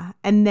 Yeah.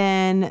 And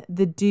then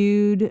the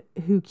dude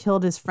who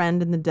killed his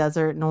friend in the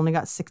desert and only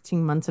got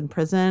 16 months in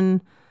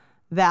prison,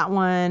 that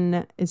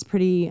one is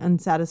pretty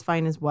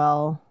unsatisfying as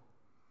well,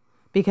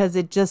 because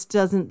it just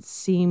doesn't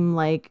seem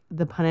like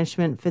the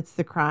punishment fits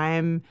the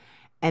crime.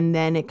 And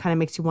then it kind of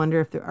makes you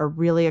wonder if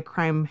really a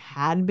crime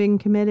had been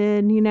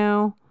committed, you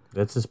know?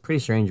 That's a pretty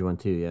strange one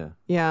too, yeah.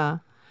 Yeah.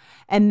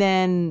 And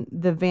then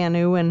the Van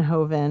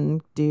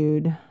Uwenhoven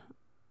dude,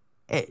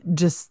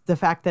 just the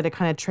fact that it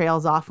kind of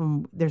trails off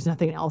and there's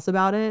nothing else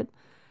about it.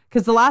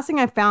 Because the last thing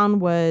I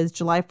found was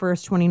July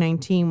 1st,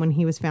 2019, when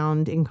he was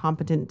found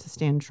incompetent to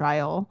stand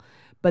trial,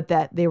 but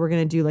that they were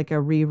going to do like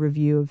a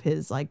re-review of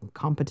his like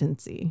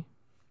competency.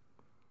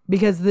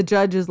 Because the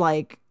judge is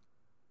like,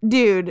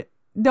 dude,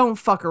 don't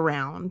fuck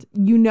around.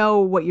 You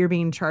know what you're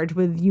being charged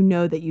with. You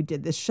know that you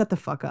did this. Shut the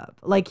fuck up.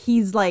 Like,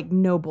 he's like,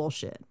 no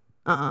bullshit.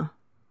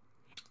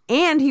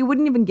 And he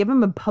wouldn't even give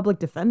him a public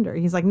defender.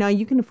 He's like, no,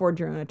 you can afford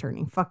your own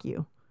attorney. Fuck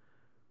you.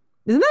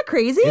 Isn't that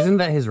crazy? Isn't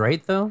that his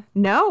right, though?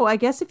 No, I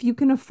guess if you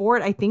can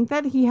afford, I think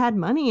that he had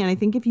money. And I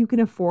think if you can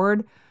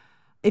afford,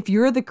 if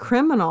you're the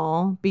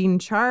criminal being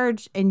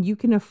charged and you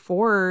can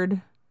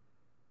afford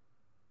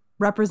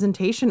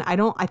representation,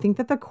 I think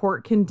that the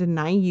court can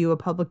deny you a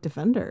public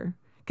defender.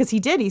 Because he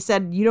did. He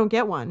said, you don't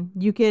get one.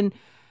 You can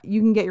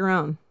get your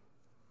own.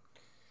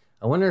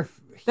 I wonder if...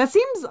 That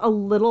seems a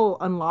little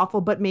unlawful,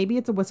 but maybe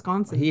it's a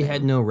Wisconsin He thing.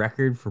 had no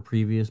record for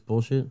previous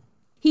bullshit?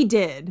 He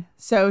did.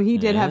 So he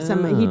did have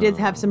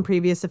some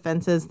previous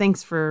offenses.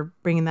 Thanks for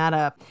bringing that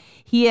up.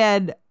 He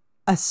had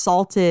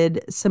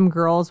assaulted some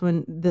girls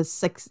when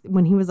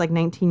he was like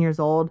 19 years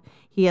old.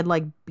 He had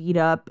like beat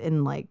up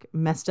and like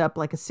messed up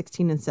like a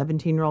 16 and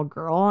 17-year-old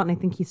girl. And I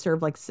think he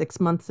served like 6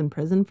 months in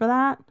prison for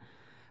that.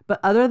 But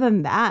other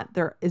than that,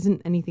 there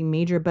isn't anything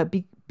major. But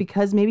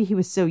because maybe he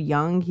was so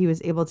young, he was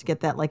able to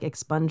get that like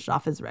expunged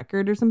off his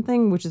record or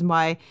something, which is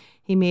why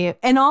he may have.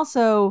 And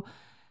also,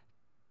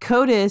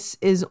 CODIS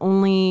is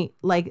only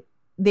like,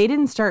 they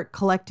didn't start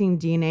collecting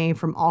DNA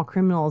from all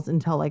criminals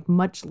until like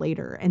much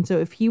later. And so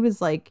if he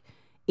was like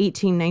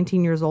 18,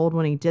 19 years old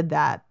when he did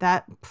that,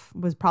 that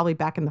was probably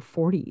back in the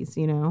 40s,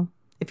 you know,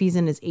 if he's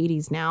in his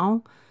 80s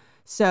now.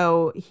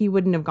 So he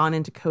wouldn't have gone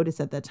into CODIS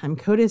at that time.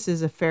 CODIS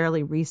is a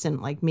fairly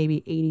recent, like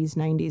maybe 80s,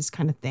 90s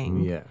kind of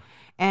thing. Yeah.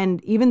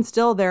 And even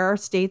still, there are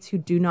states who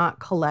do not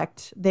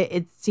collect.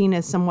 It's seen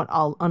as somewhat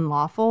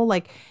unlawful.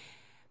 Like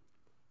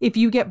if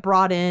you get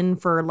brought in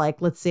for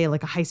like, let's say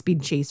like a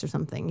high-speed chase or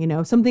something, you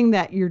know, something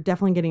that you're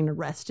definitely getting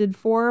arrested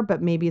for,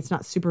 but maybe it's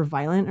not super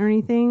violent or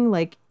anything.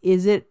 Like,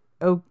 is it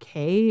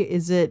okay?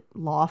 Is it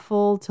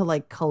lawful to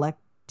like collect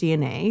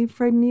DNA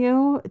from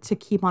you to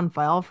keep on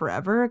file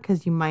forever?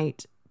 Because you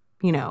might,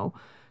 you know,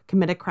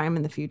 commit a crime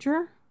in the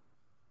future.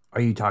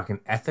 Are you talking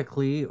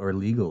ethically or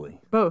legally?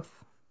 Both.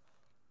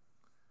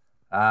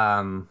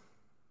 Well,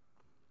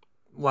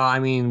 I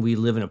mean, we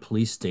live in a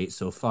police state,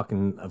 so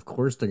fucking, of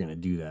course they're going to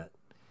do that.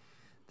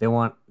 They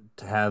want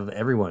to have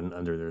everyone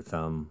under their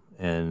thumb,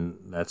 and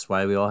that's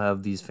why we all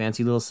have these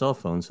fancy little cell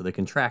phones so they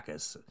can track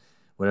us,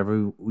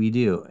 whatever we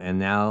do. And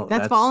now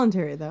that's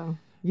voluntary, though.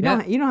 You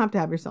don't have to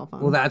have your cell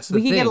phone. Well, that's the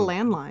we thing. can get a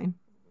landline.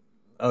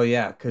 Oh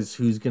yeah, because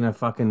who's gonna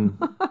fucking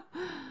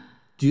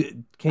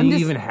Can you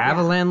even have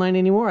a landline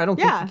anymore? I don't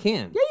think you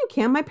can. Yeah, you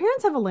can. My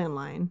parents have a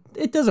landline.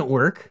 It doesn't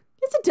work.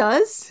 Yes, it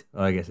does.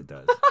 Oh, I guess it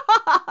does.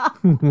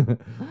 No,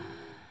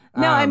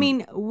 I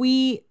mean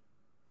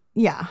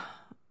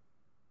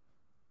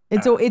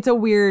it's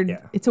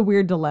a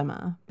weird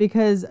dilemma,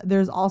 because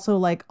there's also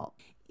like,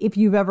 if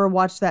you've ever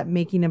watched that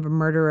Making of a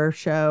Murderer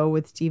show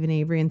with Stephen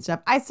Avery and stuff,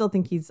 I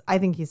think he's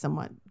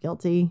somewhat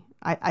guilty.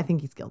 I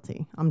think he's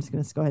guilty. I'm just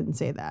gonna go ahead and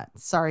say that.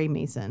 Sorry,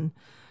 Mason.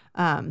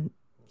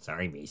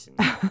 Sorry, Mason.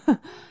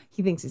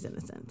 He thinks he's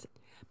innocent.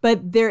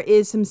 But there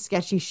is some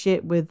sketchy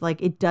shit with,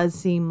 like, it does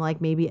seem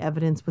like maybe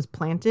evidence was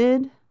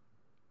planted.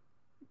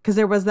 Because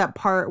there was that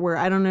part where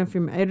I don't know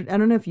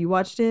if you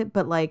watched it,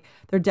 but like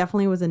there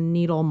definitely was a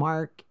needle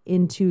mark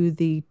into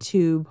the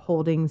tube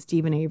holding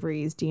Stephen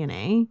Avery's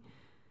DNA.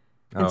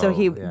 And so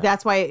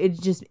that's why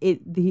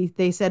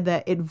they said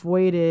that it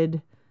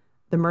voided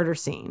the murder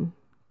scene.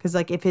 Because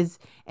like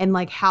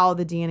how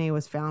the DNA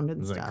was found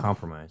and stuff. Like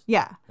compromised.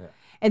 Yeah.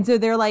 And so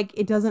they're like,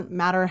 it doesn't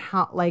matter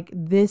how, like,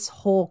 this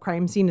whole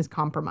crime scene is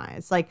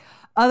compromised. Like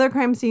other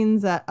crime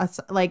scenes that,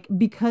 like,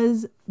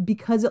 because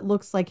it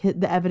looks like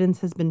the evidence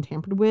has been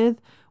tampered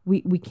with,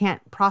 we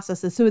can't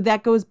process this. So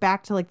that goes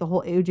back to like the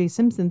whole O.J.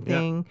 Simpson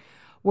thing,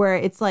 where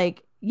it's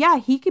like, yeah,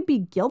 he could be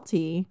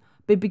guilty,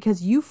 but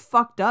because you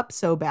fucked up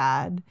so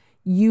bad,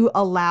 you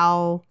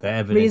allow the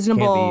evidence can't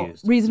be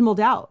used. reasonable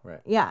doubt.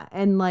 Right. Yeah.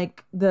 And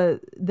like the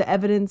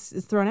evidence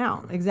is thrown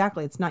out.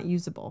 Exactly. It's not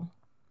usable.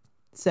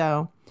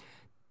 So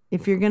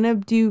if you're going to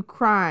do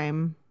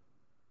crime,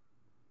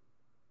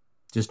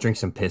 just drink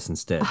some piss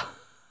instead.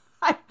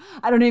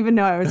 I don't even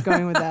know where I was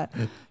going with that.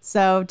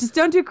 So just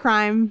don't do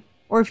crime.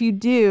 Or if you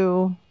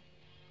do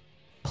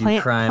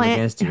crime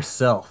against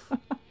yourself.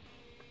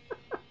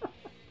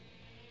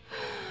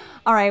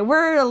 All right,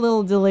 we're a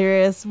little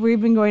delirious.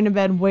 We've been going to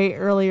bed way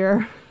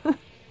earlier,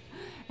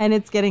 and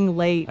it's getting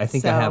late. I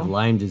think I have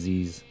Lyme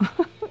disease.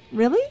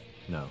 Really?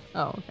 No.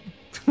 Oh,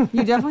 okay.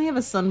 You definitely have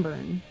a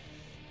sunburn.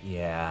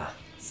 Yeah.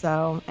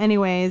 So,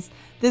 anyways,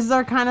 this is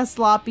our kind of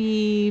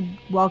sloppy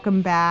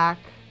welcome back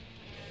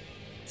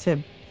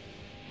to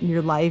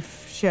your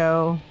life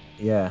show.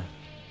 Yeah.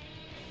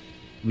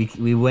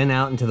 We went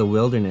out into the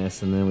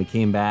wilderness, and then we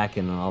came back,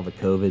 and all the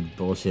COVID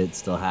bullshit's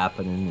still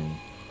happening, and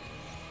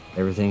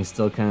everything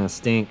still kind of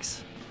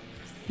stinks.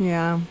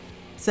 Yeah.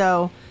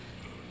 So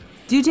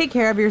do take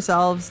care of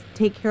yourselves.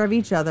 Take care of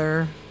each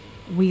other.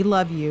 We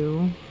love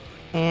you.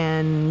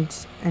 And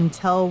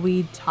until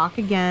we talk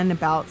again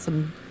about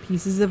some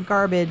pieces of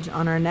garbage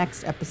on our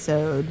next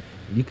episode.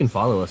 You can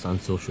follow us on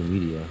social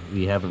media.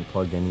 We haven't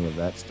plugged any of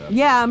that stuff.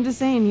 Yeah, I'm just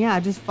saying,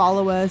 just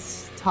follow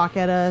us. Talk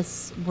at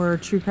us. We're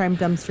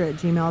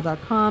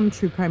truecrimedumpster@gmail.com,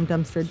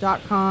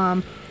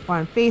 truecrimedumpster.com. We're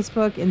on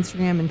Facebook,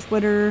 Instagram, and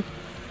Twitter.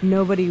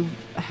 Nobody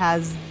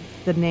has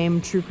the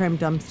name True Crime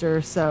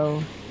Dumpster,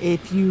 so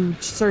if you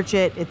search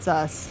it, it's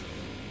us.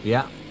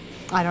 Yeah.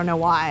 I don't know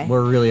why.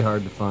 We're really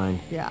hard to find.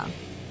 Yeah.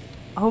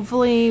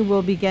 Hopefully,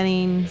 we'll be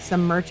getting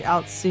some merch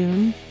out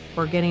soon.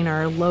 We're getting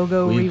our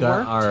logo reworked. We've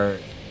got our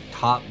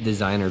top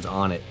designers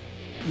on it.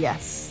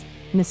 Yes.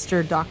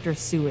 Mr. Dr.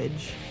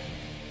 Sewage.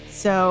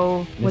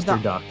 So, Mr.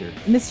 Doctor.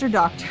 Mr.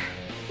 Doctor.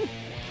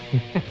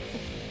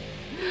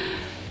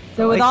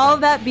 So, with all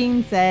of that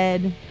being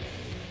said,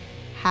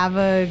 have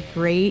a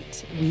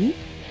great week.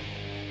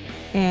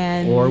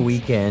 Or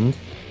weekend.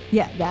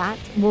 Yeah, that.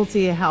 We'll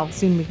see how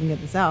soon we can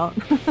get this out.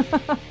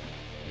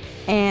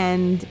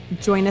 And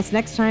join us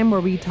next time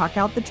where we talk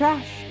out the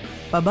trash.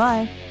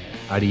 Bye-bye.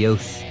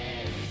 Adios.